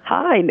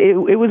 hi.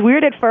 It was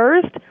weird at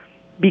first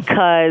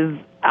because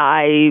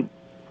I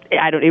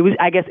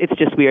guess it's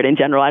just weird in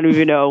general. I don't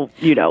even know,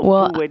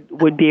 who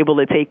would be able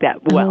to take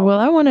that well. Well,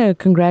 I want to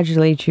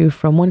congratulate you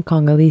from one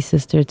Congolese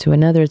sister to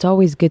another. It's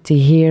always good to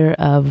hear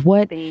of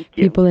what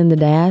people in the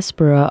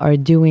diaspora are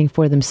doing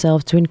for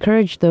themselves to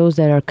encourage those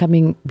that are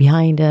coming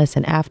behind us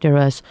and after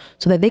us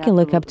so that they can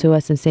look up to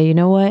us and say, you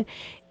know what?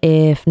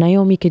 If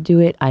Naomi could do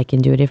it, I can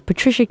do it. If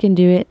Patricia can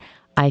do it,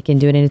 I can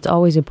do it. And it's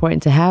always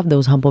important to have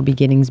those humble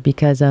beginnings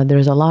because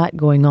there's a lot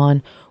going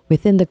on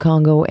within the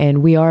Congo,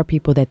 and we are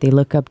people that they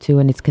look up to,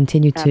 and it's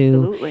continued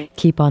to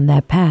keep on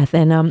that path.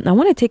 And I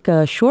want to take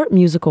a short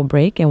musical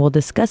break, and we'll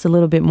discuss a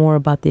little bit more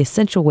about the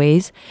essential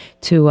ways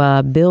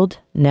to build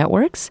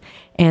networks.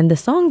 And the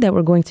song that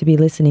we're going to be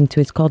listening to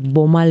is called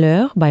Beau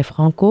Malheur by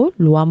Franco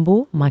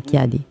Luambo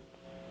Makiadi.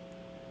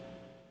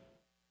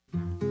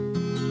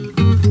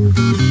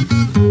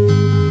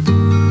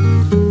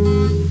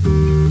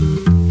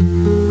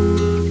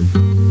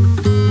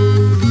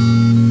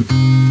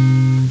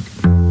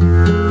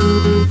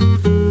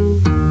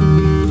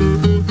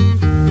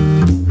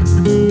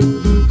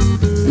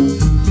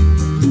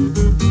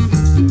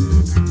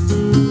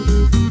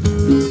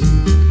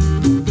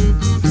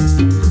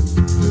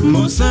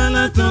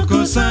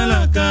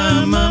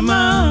 Salaka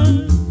mama,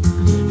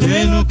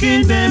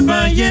 enukinte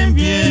ba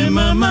yembie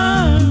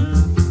mama,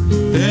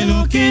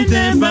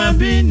 enukinte ba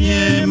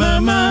binye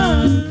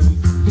mama,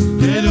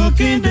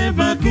 enukinte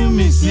ba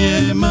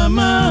kumisie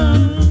mama,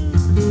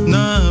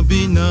 na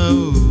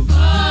binao,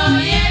 oh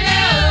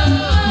yeleo,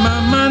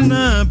 mama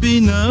na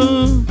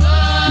binao,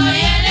 oh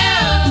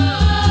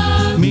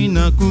yeleo,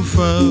 mina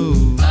kufa,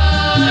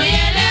 oh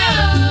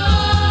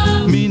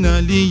yeleo,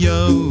 mina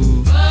liyo.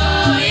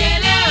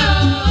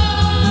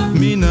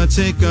 Mina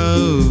cheka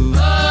oh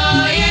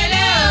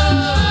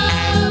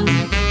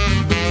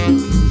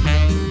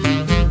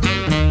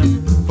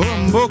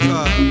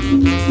Mboka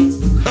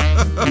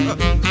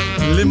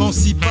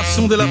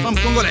l'émancipation de la femme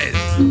congolaise.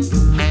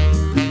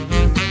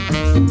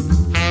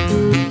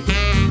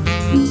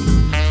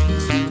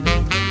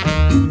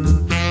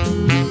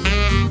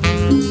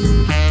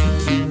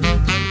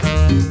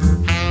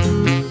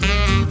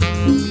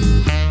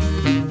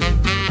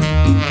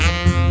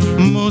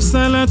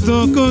 Mosala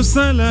toko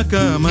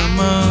salaka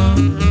mama,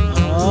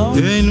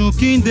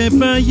 enukinde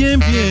pa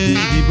yembie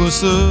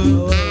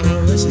liboso,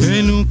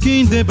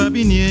 enukinde ba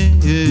binye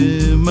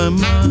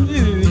mama,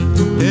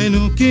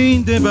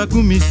 enukinde ba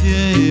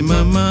kumisie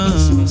mama,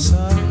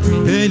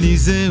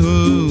 Elize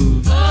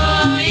oh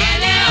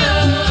yele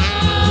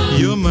oh,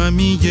 yo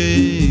mami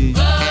ye oh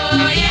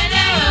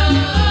yele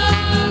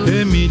oh,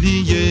 Emily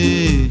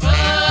ye oh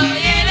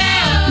yele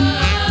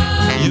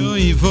oh, yo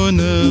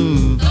Yvonne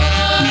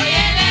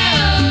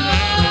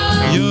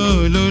yo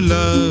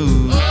Lola,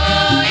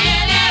 oh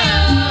yele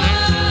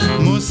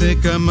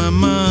Moseka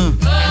mama,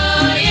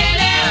 oh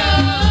yele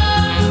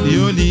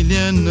yo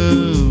Liliane,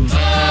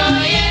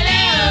 oh yele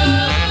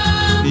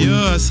yo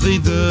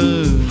Astrid,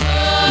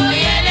 oh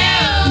yele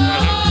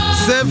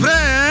c'est vrai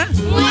hein?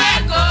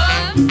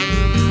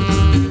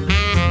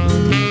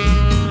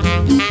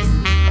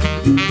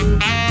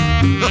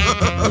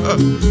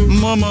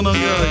 Maman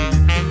n'engaille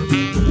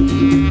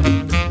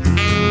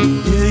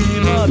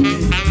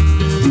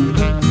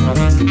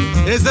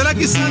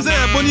ezalaki sanza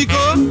ya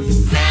boniko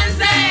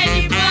sanza ya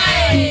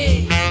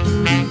liboe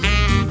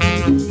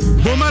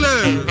Beau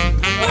Malheur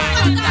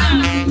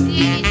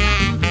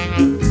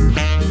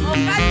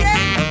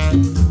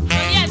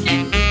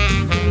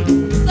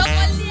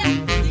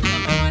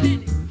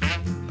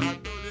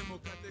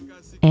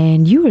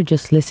And you were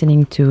just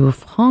listening to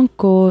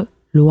Franco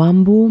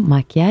Luambo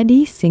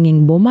Makiadi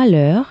singing Beau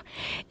Malheur.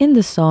 In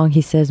the song,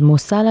 he says,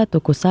 Mosala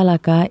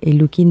tokosalaka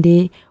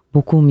elukinde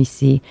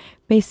bokumisi.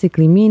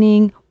 Basically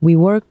meaning the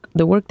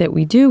work that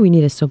we do, we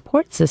need a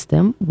support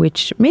system,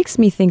 which makes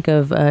me think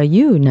of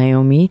you,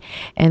 Naomi,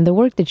 and the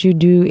work that you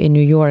do in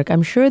New York.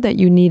 I'm sure that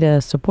you need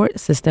a support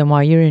system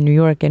while you're in New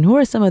York. And who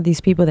are some of these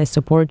people that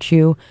support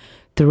you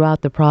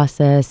throughout the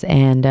process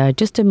and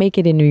just to make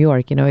it in New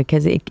York,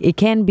 because it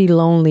can be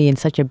lonely in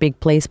such a big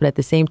place, but at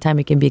the same time,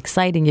 it can be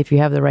exciting if you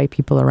have the right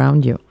people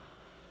around you.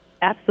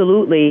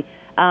 Absolutely.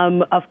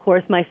 Of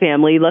course, my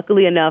family.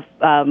 Luckily enough,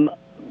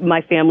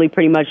 my family,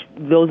 pretty much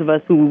those of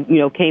us who,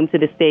 came to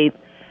the States,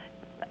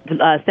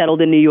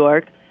 settled in New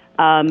York.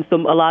 So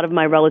a lot of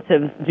my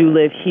relatives do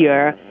live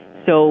here.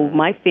 So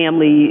my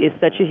family is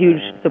such a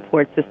huge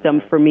support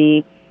system for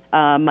me.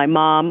 My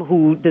mom,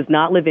 who does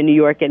not live in New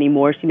York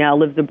anymore, she now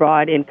lives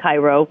abroad in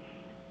Cairo.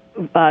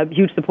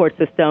 Huge support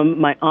system.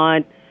 My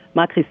aunt,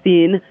 Ma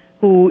Christine,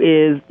 who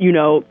is,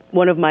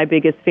 one of my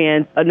biggest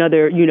fans.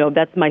 Another,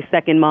 that's my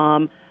second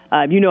mom.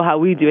 You know how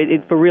we do it.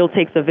 It for real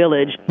takes a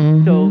village.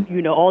 Mm-hmm. So,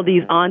 all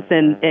these aunts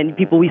and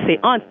people, we say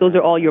aunts, those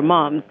are all your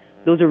moms.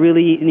 Those are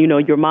really,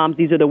 your moms.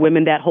 These are the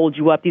women that hold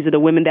you up. These are the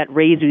women that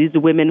raise you. These are the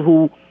women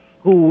who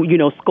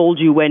scold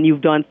you when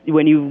you've done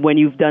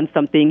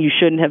something you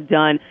shouldn't have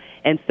done,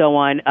 and so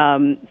on.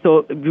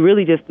 So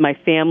really just my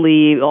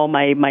family, all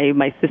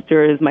my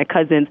sisters, my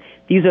cousins,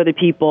 these are the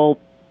people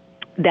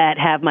that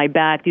have my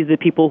back. These are the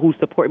people who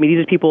support me. These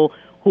are the people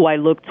who I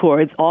look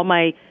towards. All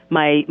my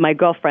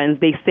girlfriends,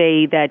 they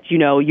say that,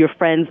 your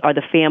friends are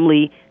the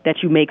family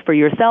that you make for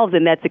yourselves,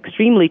 and that's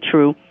extremely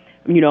true.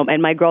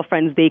 And my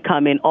girlfriends, they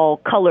come in all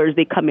colors,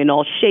 they come in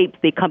all shapes,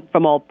 they come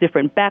from all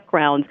different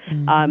backgrounds,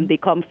 mm-hmm. They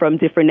come from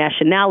different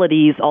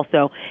nationalities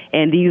also,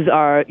 and these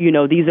are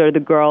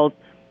the girls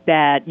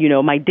that,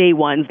 my day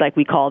ones, like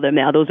we call them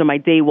now. Those are my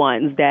day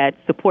ones that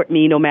support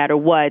me no matter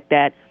what,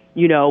 that,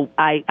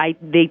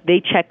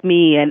 they check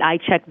me and I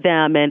check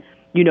them, and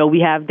we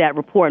have that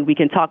rapport and we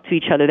can talk to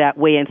each other that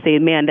way and say,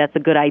 man, that's a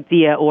good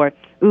idea, or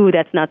ooh,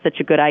 that's not such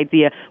a good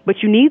idea.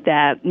 But you need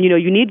that.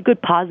 You need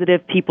good,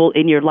 positive people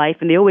in your life,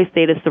 and they always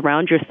say to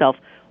surround yourself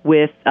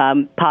with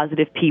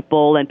positive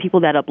people and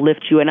people that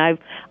uplift you. And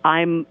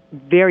I'm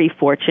very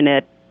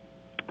fortunate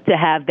to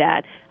have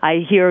that. I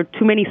hear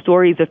too many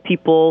stories of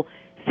people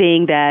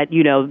saying that,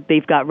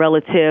 they've got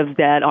relatives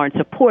that aren't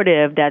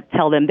supportive, that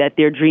tell them that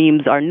their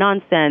dreams are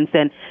nonsense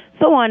and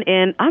so on.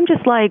 And I'm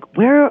just like,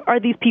 where are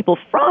these people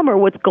from, or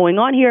what's going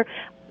on here?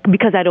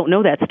 Because I don't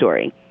know that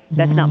story.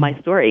 That's not my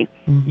story.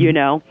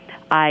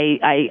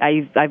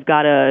 I've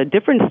got a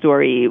different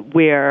story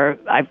where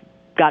I've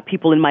got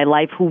people in my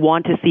life who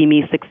want to see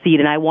me succeed,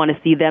 and I want to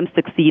see them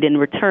succeed in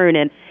return,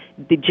 and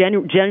they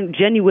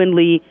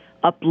genuinely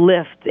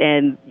uplift,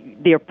 and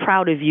they're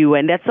proud of you.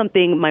 And that's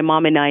something my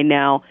mom and I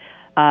now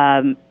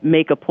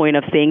make a point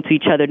of saying to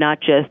each other,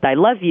 not just I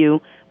love you,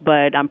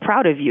 but I'm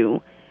proud of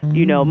you.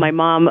 My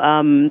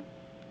mom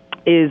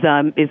is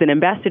an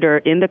ambassador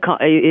in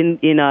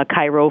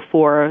Cairo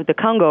for the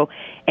Congo,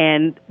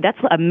 and that's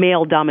a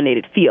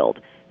male-dominated field.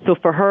 So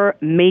for her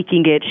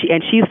making it,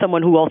 and she's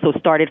someone who also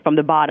started from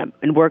the bottom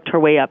and worked her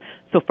way up.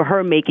 So for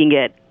her making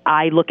it,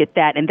 I look at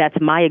that, and that's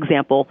my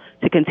example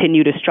to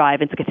continue to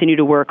strive and to continue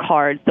to work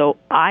hard. So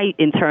I,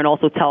 in turn,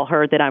 also tell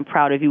her that I'm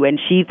proud of you, and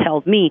she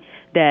tells me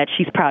that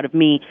she's proud of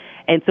me.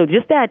 And so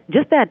just that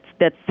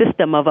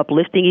system of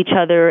uplifting each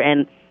other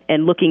and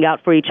looking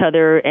out for each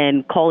other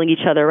and calling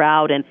each other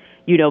out, and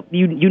you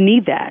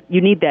need that. You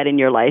need that in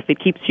your life. It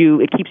keeps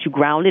you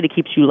grounded. It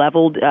keeps you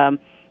leveled.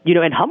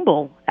 And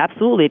humble.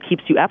 Absolutely. It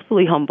keeps you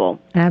absolutely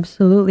humble.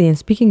 Absolutely. And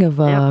speaking of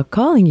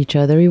calling each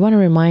other, we want to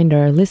remind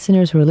our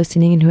listeners who are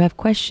listening and who have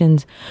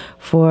questions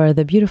for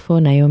the beautiful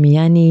Naomi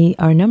Yane.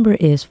 Our number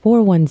is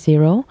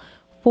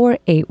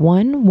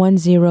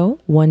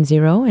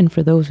 410-481-1010. And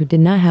for those who did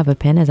not have a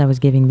pen as I was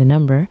giving the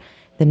number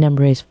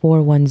is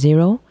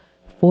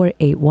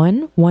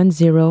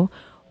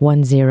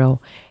 410-481-1010.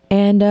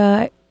 And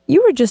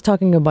you were just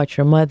talking about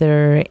your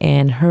mother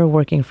and her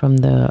working from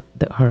the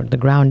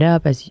ground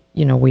up, as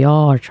we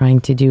all are trying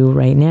to do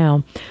right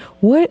now.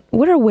 What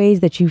are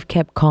ways that you've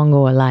kept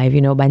Congo alive?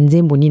 What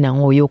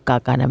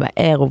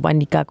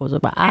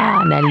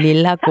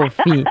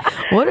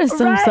are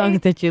some songs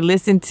that you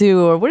listen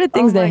to, or what are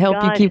things that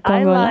help you keep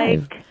Congo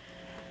alive?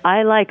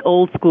 I like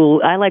old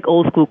school. I like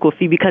old school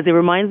Kofi because it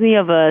reminds me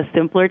of a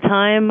simpler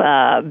time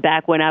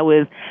back when I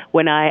was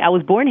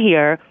born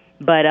here.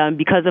 But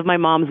because of my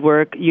mom's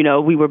work,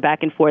 we were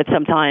back and forth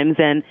sometimes,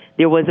 and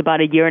there was about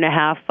a year and a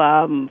half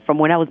from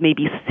when I was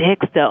maybe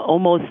 6 to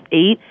almost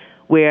 8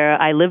 where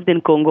I lived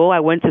in Congo. I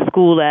went to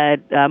school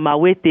at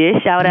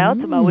Mawete. Shout out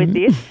to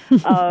Mawete.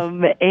 So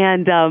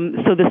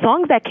the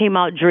songs that came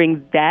out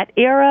during that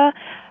era,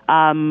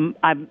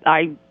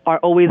 I are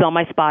always on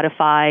my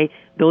Spotify.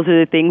 Those are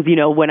the things,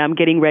 when I'm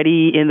getting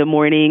ready in the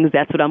mornings,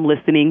 that's what I'm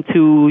listening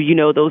to,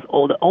 those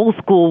old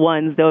school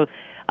ones,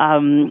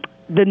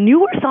 the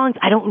newer songs,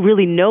 I don't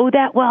really know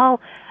that well,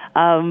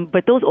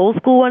 but those old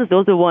school ones,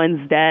 those are the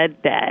ones that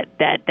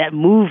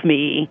move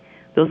me.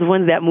 Those are the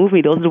ones that move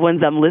me. Those are the ones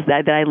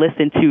that I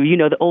listen to.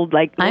 The old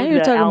I know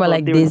you're talking about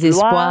like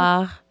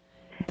Désespoir.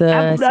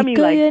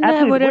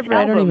 Whatever.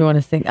 I don't even want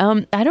to sing.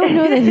 I don't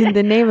know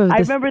the name of this. I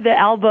remember the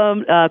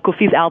album,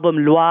 Kofi's album,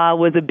 Lokwa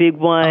was a big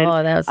one.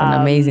 Oh, that was an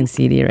amazing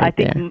CD right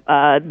there.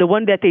 I think the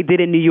one that they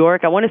did in New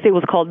York, I want to say it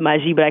was called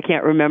Magie, but I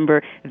can't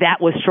remember. That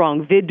was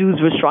strong.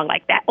 Vidus was strong.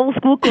 Like that old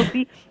school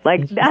Kofi.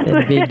 Like that's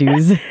what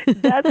Vidus.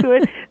 that's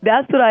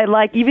what I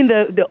like. Even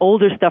the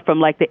older stuff from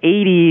like the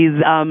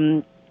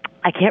 80s.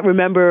 I can't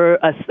remember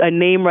a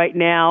name right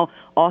now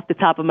off the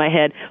top of my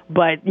head,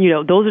 but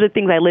those are the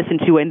things I listen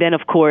to. And then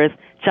of course,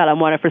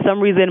 Chalamwana. For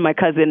some reason, my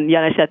cousin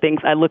Yané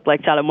thinks I look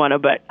like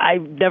Chalamwana, but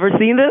I've never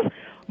seen this.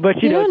 But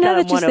now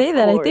that you say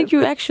that, I think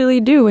you actually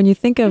do. When you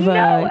think of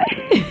now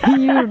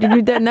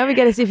we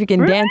got to see if you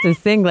can dance and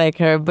sing like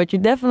her. But you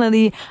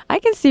definitely, I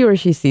can see where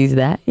she sees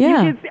that.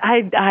 Yeah,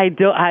 I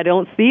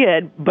don't see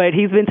it. But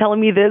he's been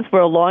telling me this for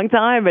a long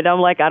time, and I'm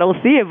like, I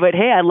don't see it. But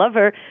hey, I love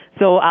her,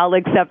 so I'll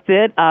accept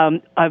it.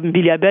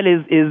 Biliabel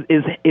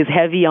is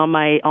heavy on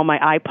my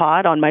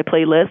iPod, on my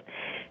playlist.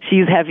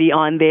 She's heavy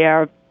on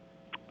there.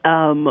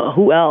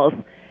 Who else?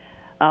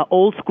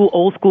 Old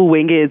school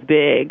Wenge is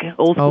big.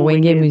 Old school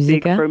Wenge is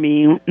big for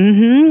me.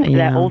 Yeah.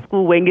 That old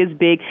school Wenge is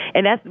big,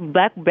 and that's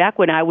back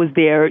when I was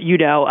there.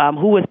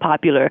 Who was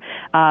popular?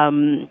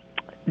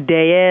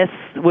 Deyes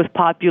was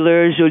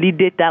popular. Jolie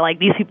Theta, like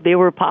these people, they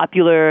were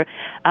popular.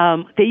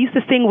 They used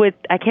to sing with,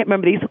 I can't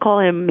remember. They used to call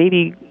him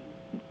maybe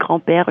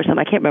grand-père or something.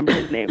 I can't remember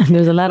his name.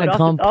 There's a lot of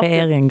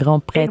grand-père and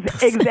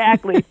grand-prêtres.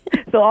 Exactly.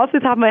 So off the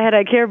top of my head,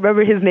 I can't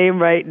remember his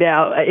name right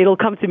now. It'll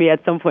come to me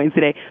at some point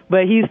today.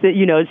 But he used to,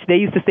 they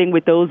used to sing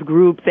with those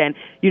groups, and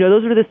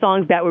those were the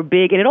songs that were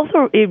big. And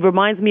it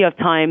reminds me of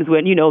times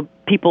when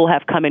people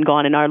have come and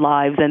gone in our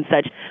lives and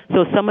such.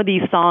 So some of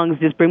these songs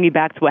just bring me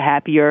back to a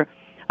happier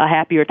a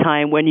happier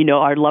time when,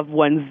 our loved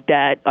ones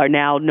that are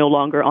now no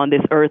longer on this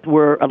earth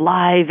were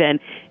alive and,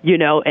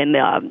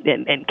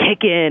 and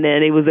kicking.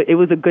 And it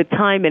was a good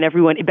time. And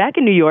everyone back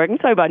in New York, I'm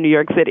talking about New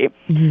York City,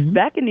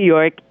 back in New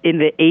York in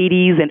the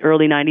 80s and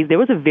early 90s, there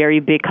was a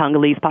very big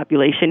Congolese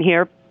population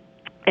here.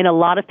 And a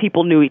lot of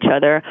people knew each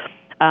other.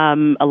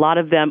 A lot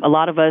of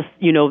us,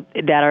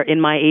 that are in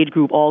my age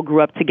group all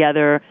grew up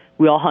together.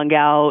 We all hung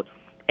out.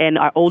 And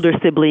our older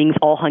siblings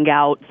all hung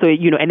out. So,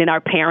 and then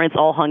our parents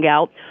all hung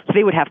out. So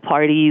they would have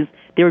parties.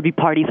 There would be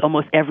parties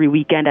almost every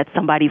weekend at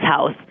somebody's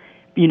house,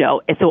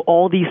 And so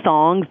all these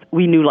songs,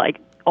 we knew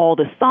like all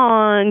the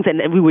songs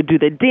and we would do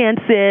the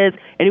dances.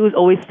 And it was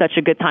always such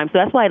a good time. So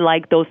that's why I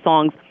like those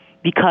songs,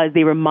 because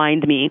they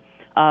remind me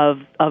of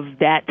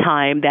that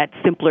time, that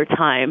simpler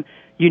time.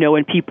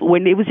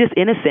 When it was just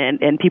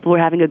innocent and people were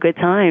having a good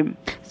time.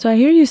 So I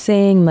hear you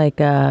saying,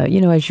 like,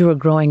 as you were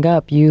growing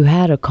up, you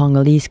had a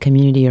Congolese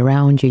community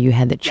around you. You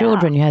had the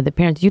children, you had the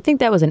parents. Do you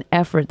think that was an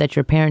effort that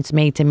your parents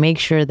made to make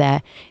sure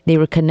that they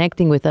were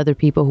connecting with other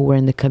people who were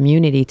in the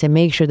community, to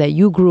make sure that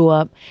you grew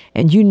up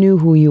and you knew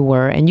who you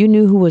were and you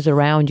knew who was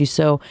around you?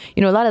 So,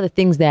 a lot of the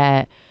things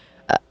that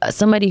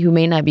somebody who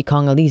may not be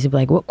Congolese would be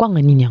like, right. I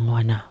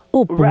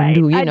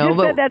just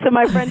but said that to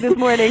my friend this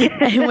morning.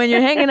 And when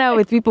you're hanging out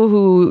with people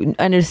who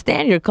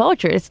understand your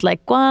culture, it's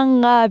like,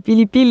 kwanga,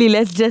 pili pili,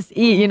 let's just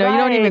eat. You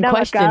don't even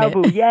question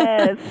it.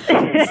 Yes.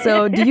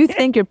 So do you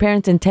think your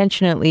parents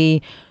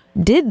intentionally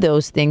did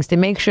those things to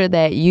make sure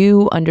that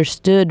you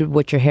understood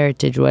what your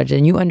heritage was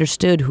and you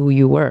understood who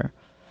you were?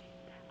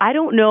 I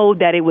don't know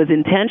that it was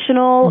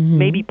intentional,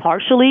 maybe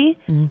partially.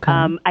 Okay.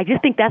 I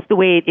just think that's the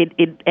way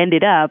it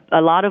ended up.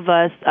 A lot of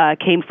us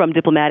came from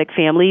diplomatic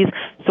families,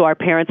 so our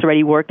parents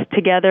already worked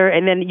together.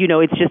 And then,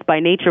 it's just by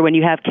nature, when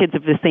you have kids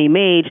of the same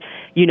age,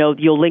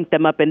 you'll link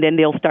them up and then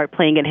they'll start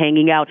playing and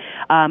hanging out.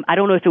 I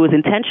don't know if it was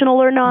intentional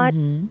or not,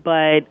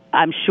 but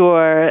I'm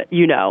sure,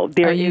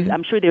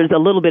 I'm sure there's a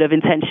little bit of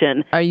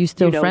intention. Are you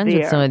still friends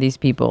with some of these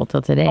people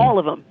till today? All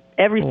of them.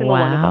 Every single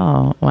one of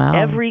them. Wow.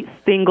 Every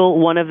single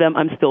one of them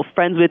I'm still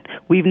friends with.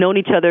 We've known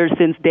each other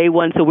since day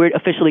one, so we're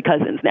officially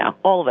cousins now,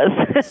 all of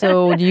us.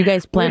 So do you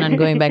guys plan on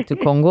going back to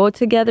Congo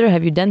together?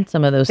 Have you done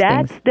some of those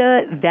things?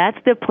 That's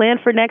the plan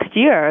for next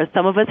year.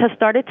 Some of us have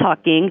started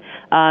talking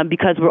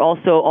because we're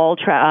also all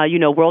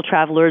world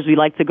travelers. We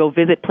like to go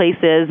visit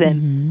places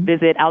and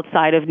visit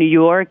outside of New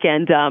York.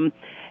 And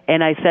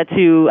I said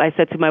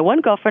to my one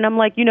girlfriend, I'm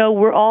like,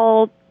 we're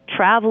all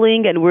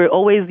traveling and we're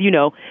always,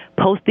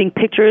 posting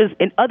pictures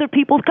in other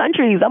people's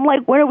countries. I'm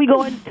like, when are we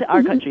going to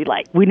our country?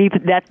 Like, we need to,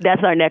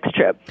 that's our next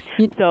trip.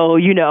 So,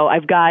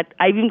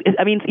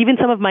 even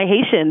some of my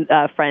Haitian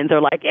friends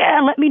are like, yeah,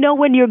 let me know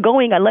when you're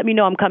going. Let me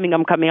know I'm coming. I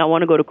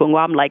want to go to Congo.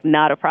 I'm like,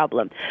 not a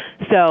problem.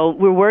 So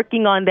we're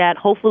working on that,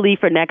 hopefully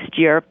for next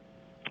year.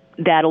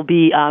 That'll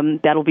be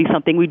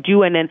something we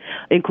do, and then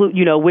include,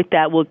 with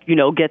that we'll,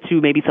 get to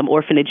maybe some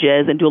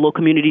orphanages and do a little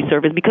community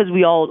service, because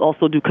we all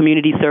also do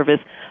community service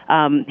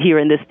here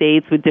in the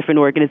States with different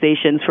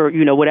organizations for,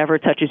 whatever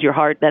touches your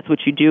heart, that's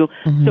what you do.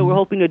 So we're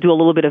hoping to do a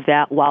little bit of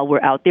that while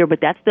we're out there, but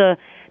that's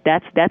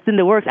in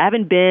the works. I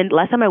haven't been,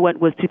 last time I went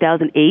was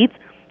 2008.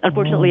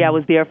 Unfortunately, I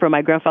was there for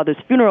my grandfather's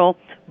funeral,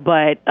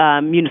 but, so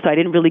I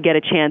didn't really get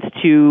a chance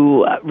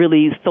to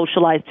really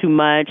socialize too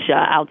much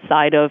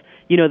outside of,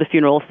 the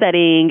funeral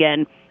setting,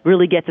 and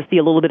really get to see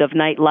a little bit of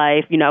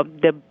nightlife.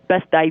 The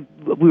best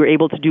we were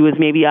able to do is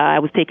maybe I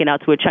was taken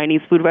out to a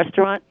Chinese food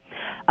restaurant.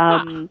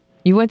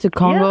 You went to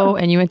Congo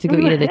and you went to go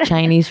eat at a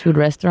Chinese food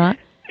restaurant?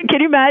 Can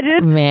you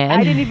imagine? Man,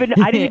 I didn't even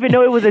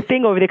know it was a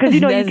thing over there, because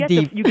you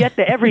get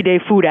the everyday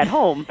food at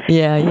home.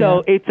 Yeah.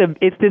 So it's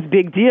this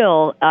big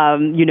deal.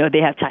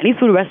 They have Chinese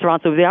food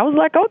restaurants over there. I was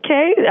like,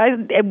 okay,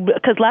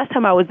 because last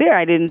time I was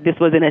there, this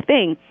wasn't a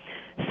thing.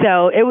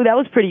 So that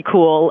was pretty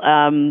cool.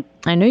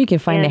 I know you can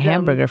find a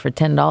hamburger for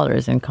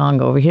 $10 in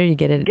Congo. Over here, you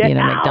get it at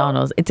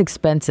McDonald's. It's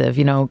expensive,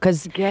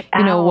 because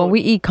when we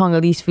eat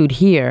Congolese food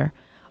here,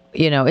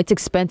 it's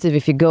expensive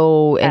if you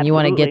go and you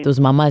want to get those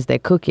mamas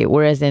that cook it.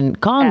 Whereas in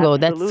Congo,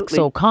 that's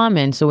so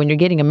common. So when you're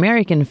getting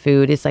American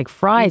food, it's like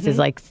fries is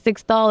like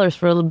 $6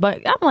 for a little.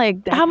 But I'm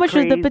like, how much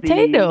is the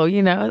potato?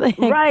 Like,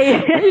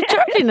 right? What are you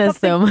charging us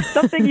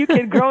something you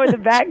can grow in the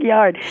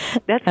backyard.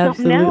 That's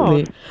something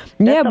else.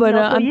 Yeah, but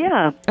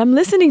I'm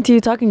listening to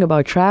you talking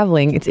about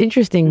traveling. It's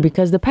interesting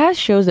because the past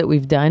shows that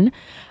we've done,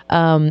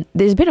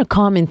 there's been a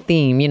common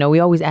theme. We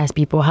always ask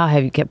people, how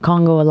have you kept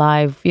Congo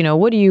alive?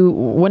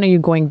 When are you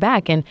going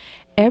back? And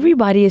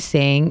everybody is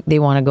saying they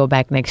want to go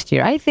back next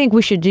year. I think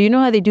we should do,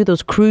 how they do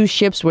those cruise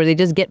ships where they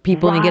just get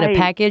people and they get a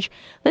package?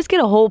 Let's get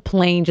a whole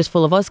plane just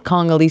full of us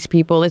Congolese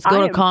people. Let's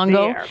go to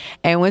Congo.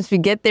 And once we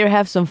get there,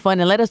 have some fun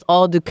and let us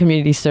all do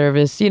community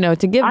service, to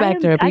give back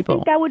to our people. I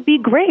think that would be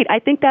great. I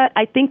think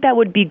that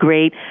would be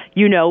great.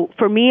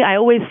 For me, I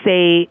always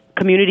say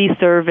community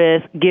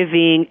service,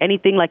 giving,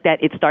 anything like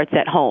that, it starts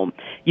at home.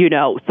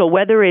 So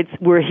whether it's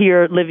we're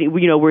here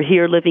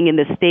living in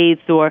the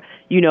States or,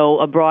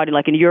 abroad,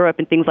 like in Europe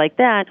and things like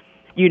that,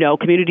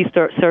 community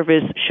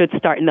service should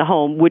start in the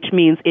home, which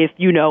means if,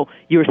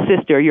 your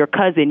sister, your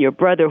cousin, your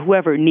brother,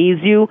 whoever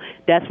needs you,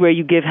 that's where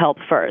you give help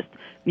first,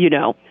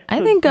 I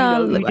think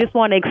we just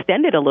want to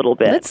extend it a little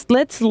bit.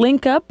 Let's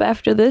link up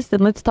after this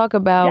and let's talk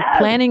about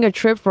planning a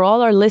trip for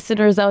all our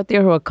listeners out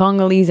there who are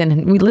Congolese,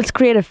 and let's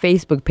create a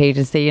Facebook page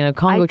and say,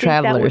 Congo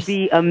travelers. That would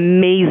be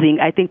amazing.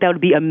 I think that would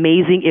be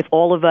amazing if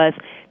all of us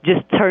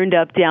just turned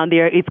up down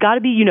there. It's got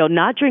to be,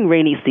 not during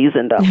rainy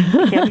season, though.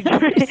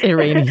 Say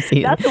rainy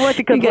season. That's the one,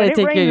 because when it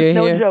rains, it's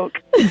no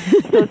joke.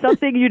 So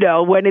something,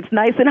 when it's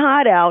nice and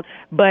hot out.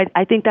 But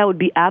I think that would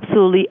be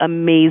absolutely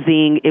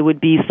amazing. It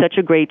would be such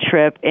a great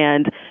trip,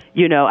 and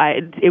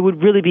it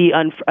would really be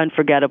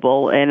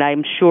unforgettable. And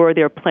I'm sure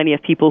there are plenty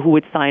of people who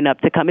would sign up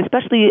to come.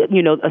 Especially,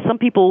 some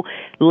people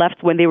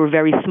left when they were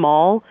very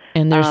small,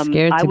 and they're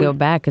scared to go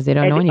back because they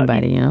don't know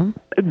anybody.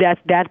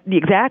 That's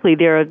exactly.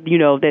 There's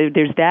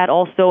that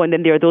also, and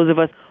then there are those of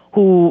us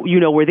who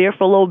were there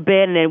for a little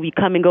bit, and then we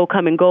come and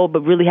go,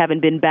 but really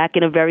haven't been back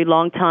in a very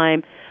long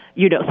time.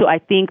 So I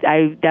think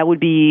that would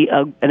be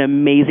an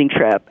amazing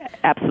trip.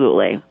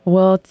 Absolutely.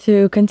 Well,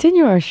 to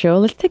continue our show,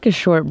 let's take a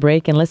short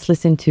break and let's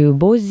listen to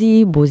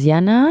Bozi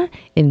Boziana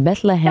in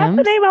Bethlehem.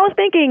 That's the name I was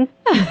thinking.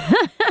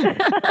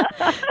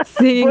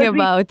 Singing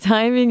about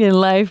timing in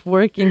life,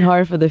 working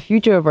hard for the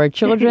future of our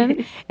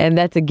children, and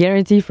that's a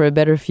guarantee for a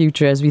better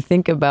future as we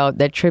think about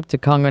that trip to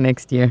Congo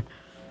next year.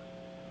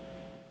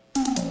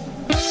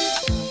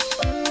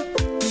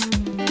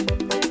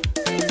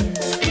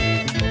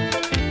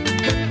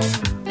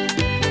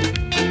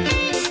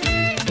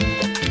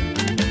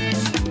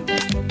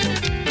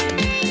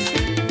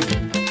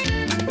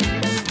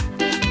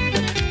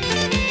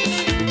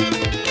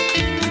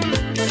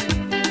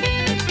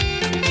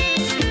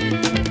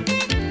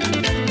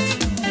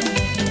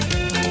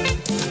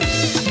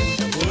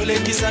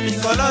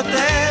 mikolo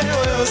te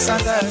oyo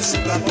sanga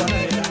suka mpona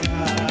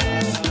elanga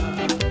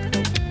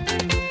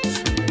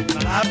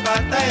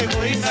mapata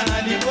ekoyika na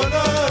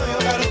likolo oyo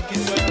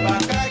balokito ya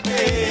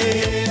bakake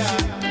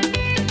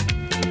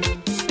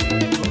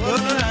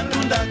tolo na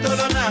ndunda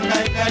tolo na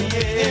ngai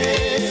kaye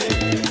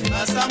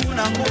masambu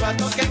na nguba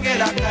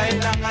tokengelaka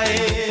elanga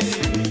ye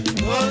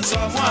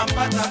ozwa mwa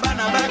mpata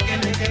bana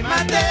bakendeke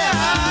matea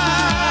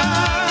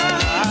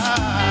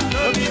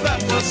lobi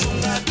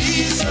bakosunga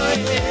biso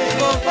ye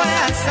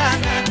foboya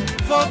sana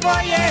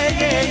foboye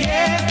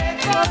ye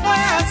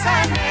foboya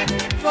sana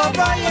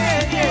foboye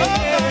ye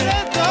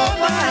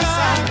foboya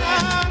sana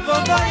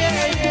foboye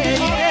ye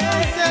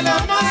c'est le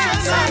moyen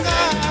sana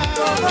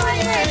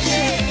foboye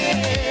ye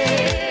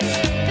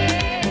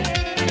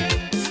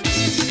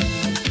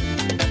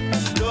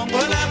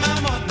longola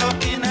mamoto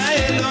kina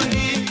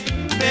elongi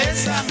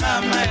pesa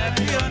mama ya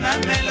bio na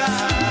mela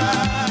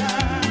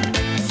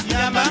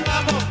yambanga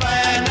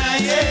mopaya na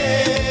ye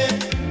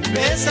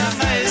pesa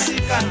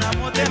esika na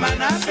motema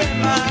na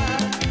pema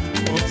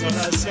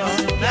consolation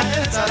na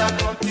ezala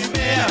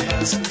komprime ya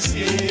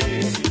basusie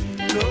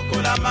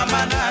lokola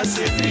mama na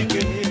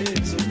sedike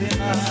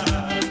zotena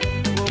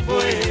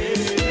boboe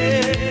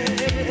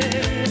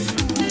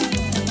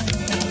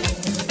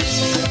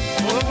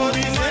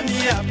obobimani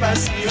ya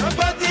pasi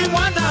oboti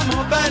mwana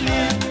mobali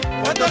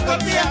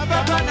fotokopi ya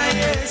papa na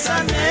ye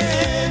sane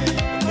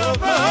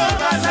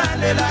boboba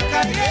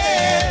nalelaka ye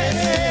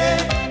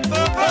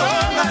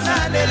boboba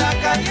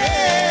nalelaka ye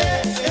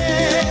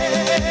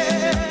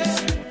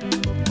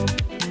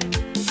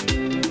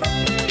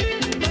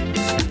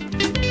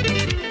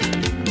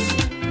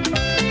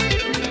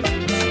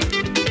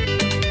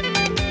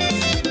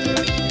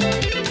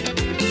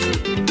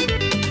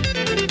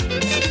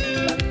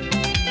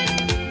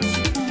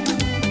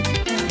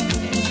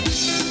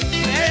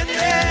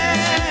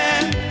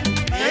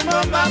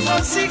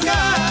mosika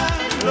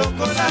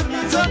lokola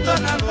minzoto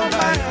na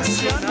ngomba ya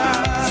siona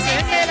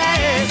sengela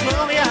e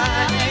gloria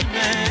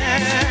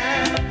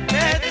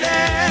mete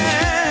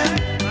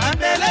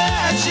mabele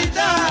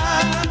ashida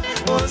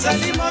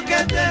ozali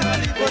mokete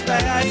libota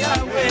ya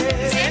yawe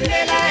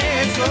sengela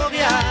e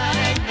gloria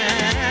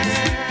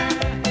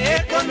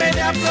ekomeli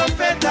ya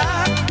profeta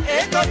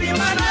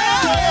ekobimana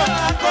oyo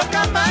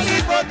akokamba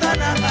libota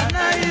na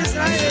ngana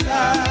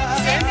israela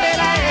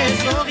sengela e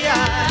gloria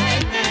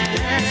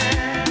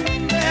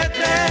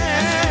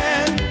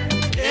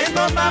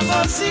engomba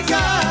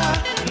mosika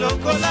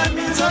lokola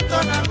minzoto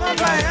na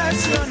ngomba ya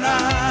siona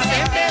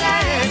sepela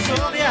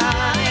ezoria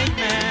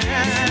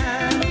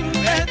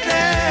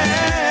ete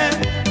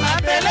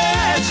mabele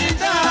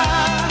ejida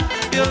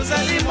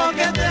yozali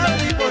mokete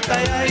libota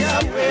ya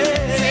yawe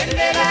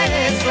sepela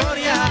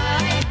ezoria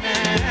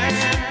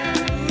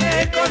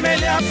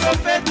ekomeli ya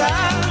profeta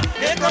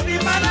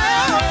ekobimana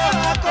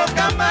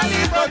akokamba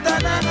libota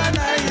na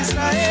ngana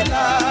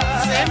israela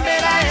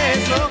sepela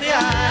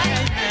ezoria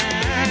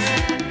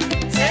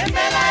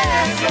Sembela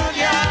e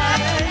gloria,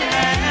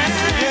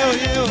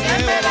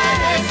 sembela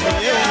e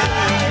gloria,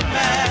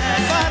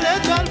 para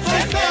ton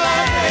sembela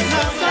e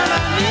gloria,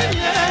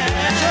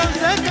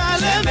 Jose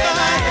Kalemba,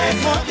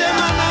 mote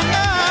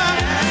mananga,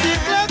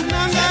 tiklek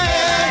nanga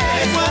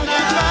e mwana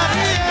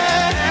parie,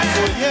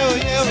 oye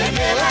oye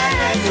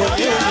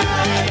oye,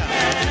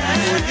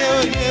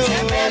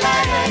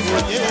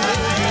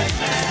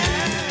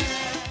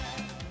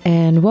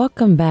 And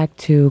welcome back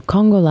to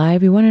Congo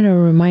Live. We wanted to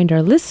remind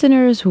our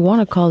listeners who want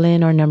to call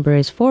in, our number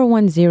is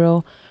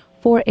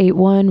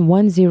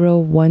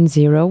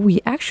 410-481-1010.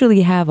 We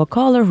actually have a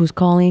caller who's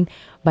calling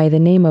by the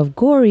name of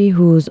Gori,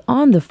 who's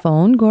on the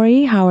phone.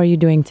 Gori, how are you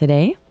doing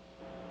today?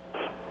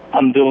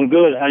 I'm doing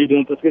good. How are you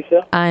doing,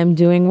 Patricia? I'm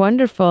doing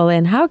wonderful.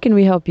 And how can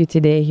we help you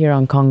today here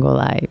on Congo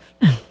Live?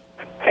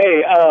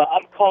 Hey,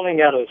 I'm calling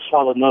out of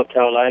Charlotte, North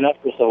Carolina.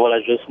 First of all, I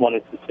just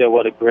wanted to say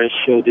what a great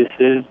show this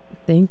is.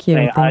 Thank you.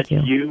 Hi Thank to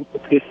you. you,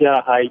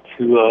 Patricia. Hi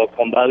to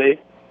Kambale.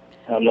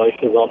 I don't know if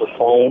he's on the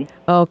phone.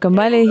 Oh,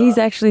 Kambale, he's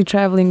actually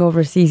traveling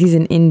overseas. He's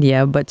in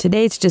India. But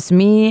today it's just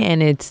me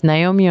and it's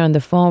Naomi on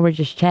the phone. We're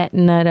just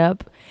chatting that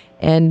up.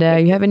 And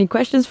you have any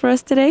questions for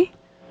us today?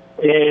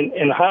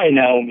 And hi,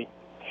 Naomi.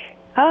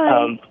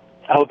 Hi.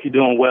 I hope you're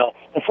doing well.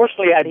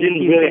 Unfortunately, I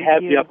didn't really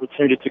have the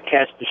opportunity to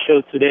catch the show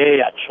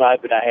today. I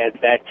tried, but I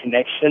had bad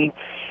connection.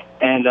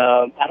 And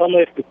I don't know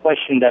if the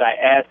question that I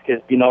asked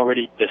has been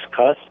already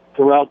discussed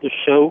throughout the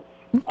show.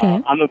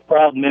 Okay. I'm a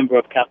proud member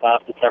of Kappa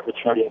Alpha Psi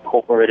Fraternity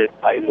Incorporated,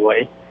 by the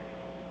way.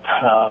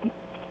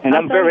 And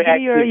I'm very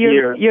active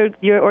here.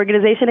 Your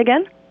organization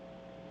again?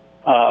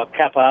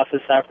 Kappa Alpha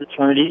Psi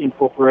Fraternity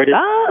Incorporated.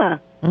 Ah.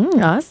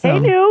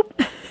 Awesome. Hey, noob.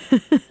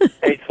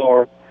 Hey,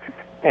 Thor.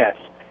 Yes.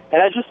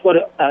 And I just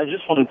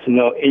wanted to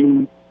know,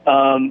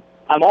 I'm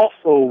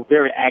also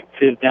very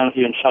active down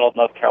here in Charlotte,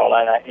 North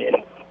Carolina, in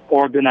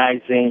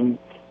organizing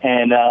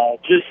and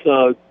just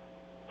for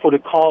the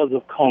cause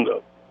of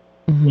Congo.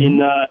 Mm-hmm.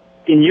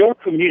 In your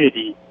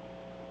community,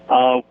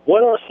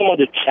 what are some of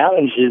the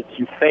challenges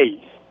you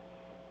face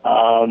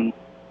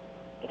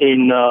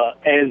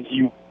as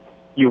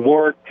you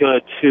work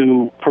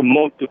to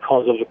promote the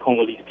cause of the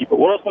Congolese people?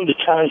 What are some of the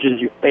challenges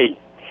you face,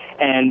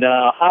 and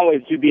how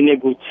have you been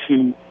able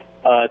to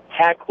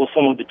tackle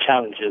some of the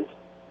challenges?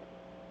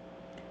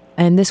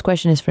 And this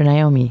question is for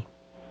Naomi.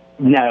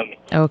 Naomi.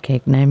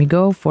 Okay, Naomi,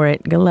 go for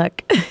it. Good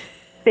luck.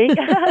 Thank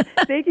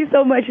you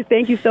so much.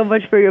 Thank you so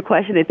much for your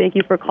question, and thank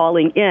you for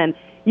calling in.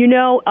 You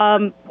know,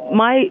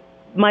 my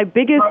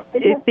biggest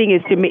thing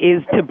is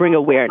to bring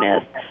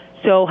awareness.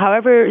 So,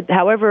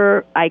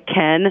 however I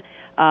can,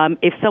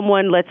 if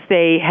someone, let's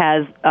say,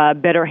 has a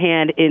better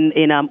hand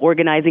in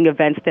organizing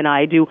events than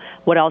I do,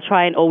 what I'll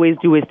try and always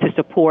do is to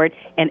support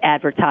and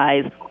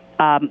advertise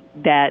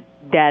that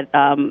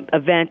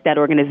event, that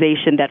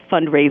organization, that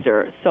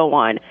fundraiser, so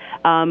on.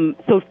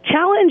 So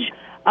challenge,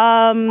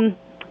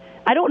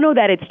 I don't know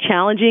that it's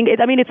challenging.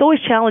 It's always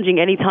challenging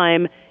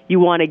anytime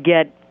you want to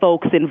get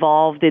folks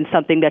involved in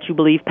something that you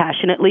believe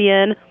passionately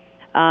in.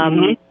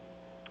 I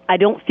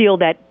don't feel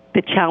that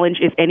the challenge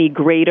is any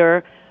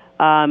greater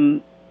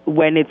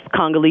when it's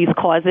Congolese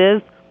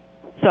causes.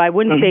 So I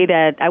wouldn't say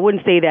that. I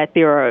wouldn't say that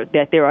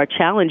there are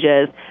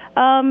challenges.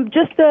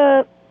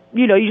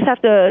 You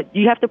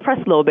have to press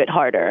a little bit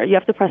harder. You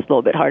have to press a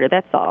little bit harder.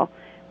 That's all.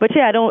 But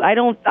yeah,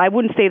 I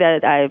wouldn't say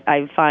that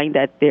I find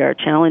that there are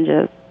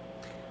challenges.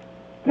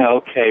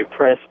 Okay,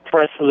 press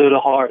a little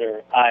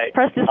harder. I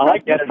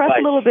like that advice. Press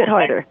a little bit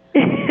harder.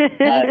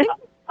 I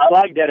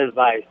like that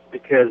advice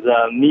because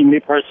me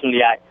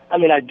personally, I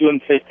do am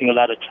facing a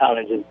lot of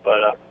challenges,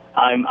 but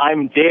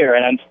I'm there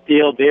and I'm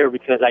still there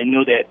because I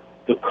know that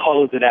the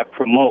cause that I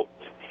promote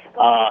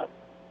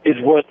is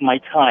worth my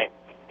time.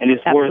 And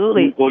it's worth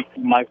me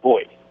voicing my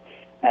voice.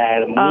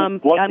 And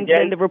once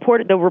again, the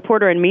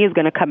reporter in me is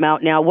going to come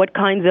out now. What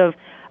kinds of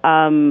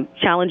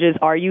challenges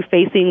are you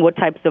facing? What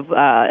types of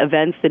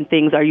events and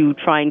things are you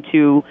trying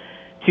to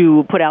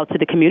put out to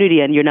the community,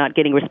 and you're not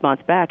getting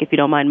response back? If you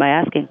don't mind my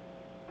asking.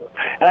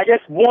 And I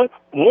guess one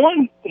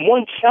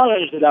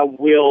challenge that I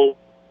will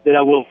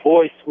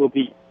voice will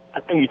be,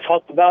 I think you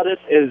talked about it,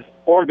 is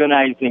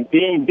organizing,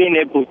 being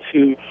able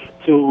to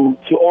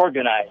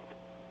organize.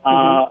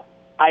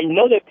 I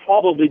know that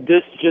probably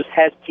this just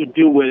has to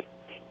do with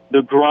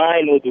the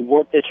grind or the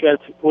work that you have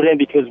to put in,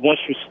 because once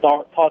you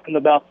start talking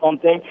about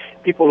something,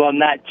 people are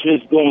not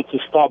just going to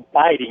start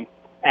biting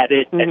at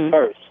it at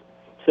first.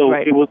 So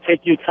it will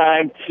take you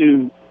time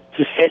to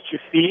set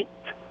your feet,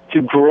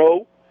 to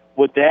grow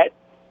with that.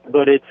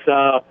 But it's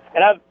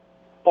and I've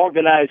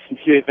organized a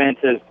few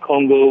events as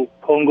Congo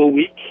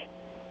Week.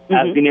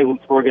 I've been able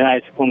to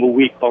organize Congo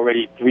Week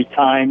already 3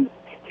 times.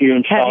 Here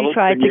in Charlotte.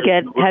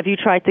 Have you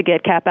tried to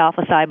get Kappa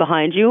Alpha Psi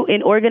behind you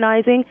in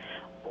organizing?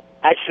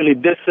 Actually,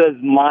 this is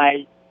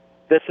my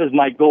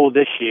goal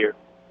this year.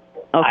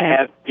 Okay. I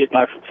have to get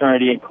my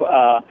fraternity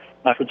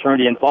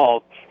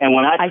involved. And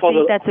when I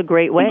saw that's a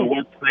great way.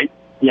 The website,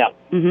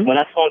 when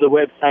I saw the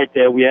website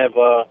that we have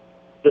a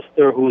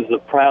sister who's a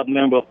proud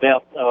member of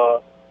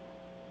Delta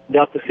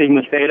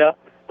Sigma Theta,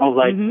 I was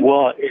like,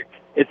 well,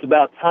 it's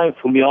about time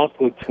for me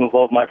also to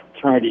involve my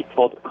fraternity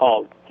for the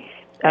cause.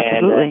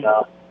 Absolutely.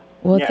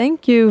 Well,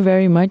 thank you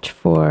very much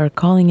for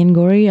calling in,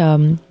 Gori.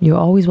 You're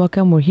always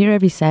welcome. We're here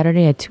every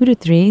Saturday at 2 to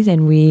 3,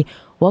 and we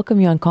welcome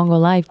you on Congo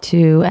Live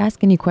to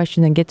ask any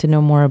questions and get to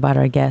know more about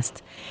our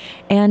guest.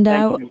 And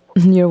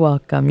you're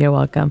welcome. You're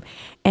welcome.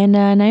 And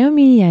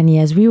Naomi Yane,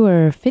 as we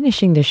were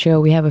finishing the show,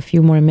 we have a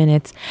few more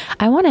minutes.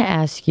 I want to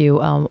ask you,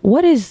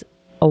 what is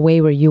a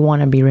way where you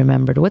want to be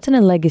remembered? What's in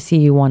a legacy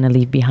you want to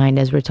leave behind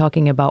as we're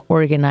talking about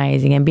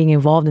organizing and being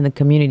involved in the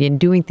community and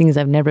doing things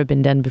that have never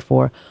been done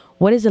before?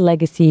 What is a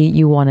legacy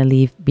you want to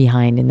leave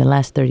behind in the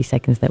last 30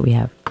 seconds that we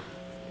have?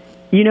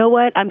 You know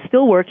what? I'm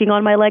still working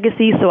on my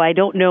legacy, so I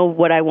don't know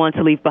what I want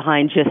to leave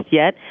behind just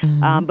yet.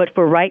 But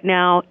for right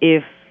now,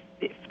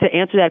 to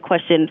answer that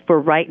question, for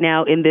right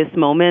now in this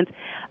moment,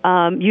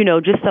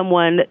 just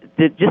someone,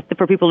 just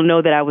for people to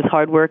know that I was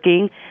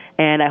hardworking,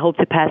 and I hope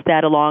to pass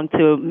that along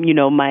to,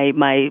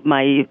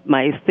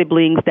 my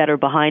siblings that are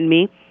behind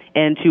me,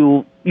 and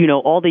to,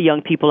 all the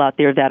young people out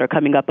there that are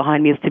coming up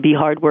behind me, is to be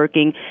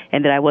hardworking,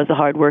 and that I was a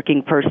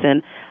hardworking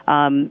person,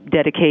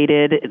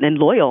 dedicated and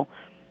loyal.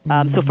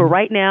 So for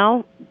right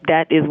now,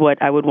 that is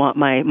what I would want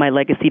my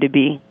legacy to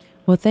be.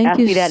 Well, thank you. Ask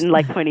me that in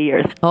like 20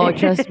 years. Oh,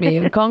 trust me.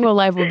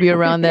 CongoLive will be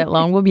around that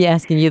long. We'll be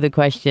asking you the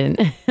question.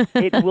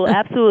 It will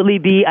absolutely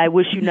be. I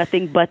wish you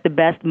nothing but the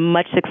best,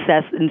 much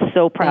success, and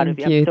so proud of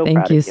you.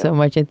 Thank you so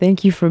much. And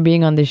thank you for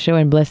being on the show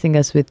and blessing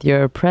us with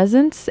your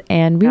presence.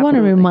 And we want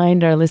to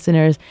remind our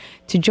listeners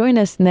to join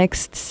us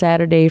next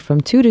Saturday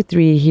from 2 to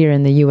 3 here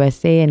in the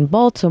USA in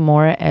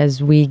Baltimore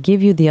as we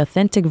give you the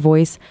authentic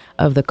voice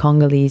of the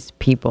Congolese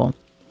people.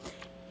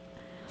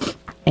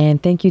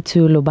 And thank you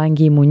to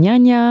Lobangi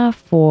Munyanya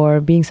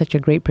for being such a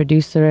great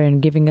producer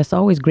and giving us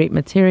always great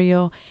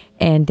material.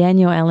 And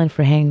Daniel Allen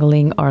for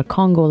handling our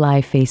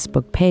CongoLive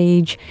Facebook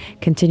page.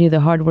 Continue the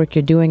hard work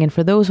you're doing. And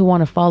for those who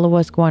want to follow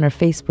us, go on our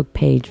Facebook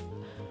page,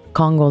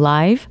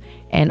 CongoLive.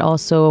 And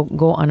also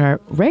go on our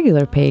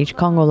regular page,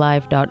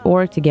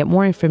 CongoLive.org, to get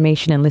more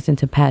information and listen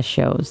to past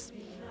shows.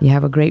 You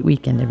have a great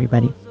weekend,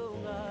 everybody.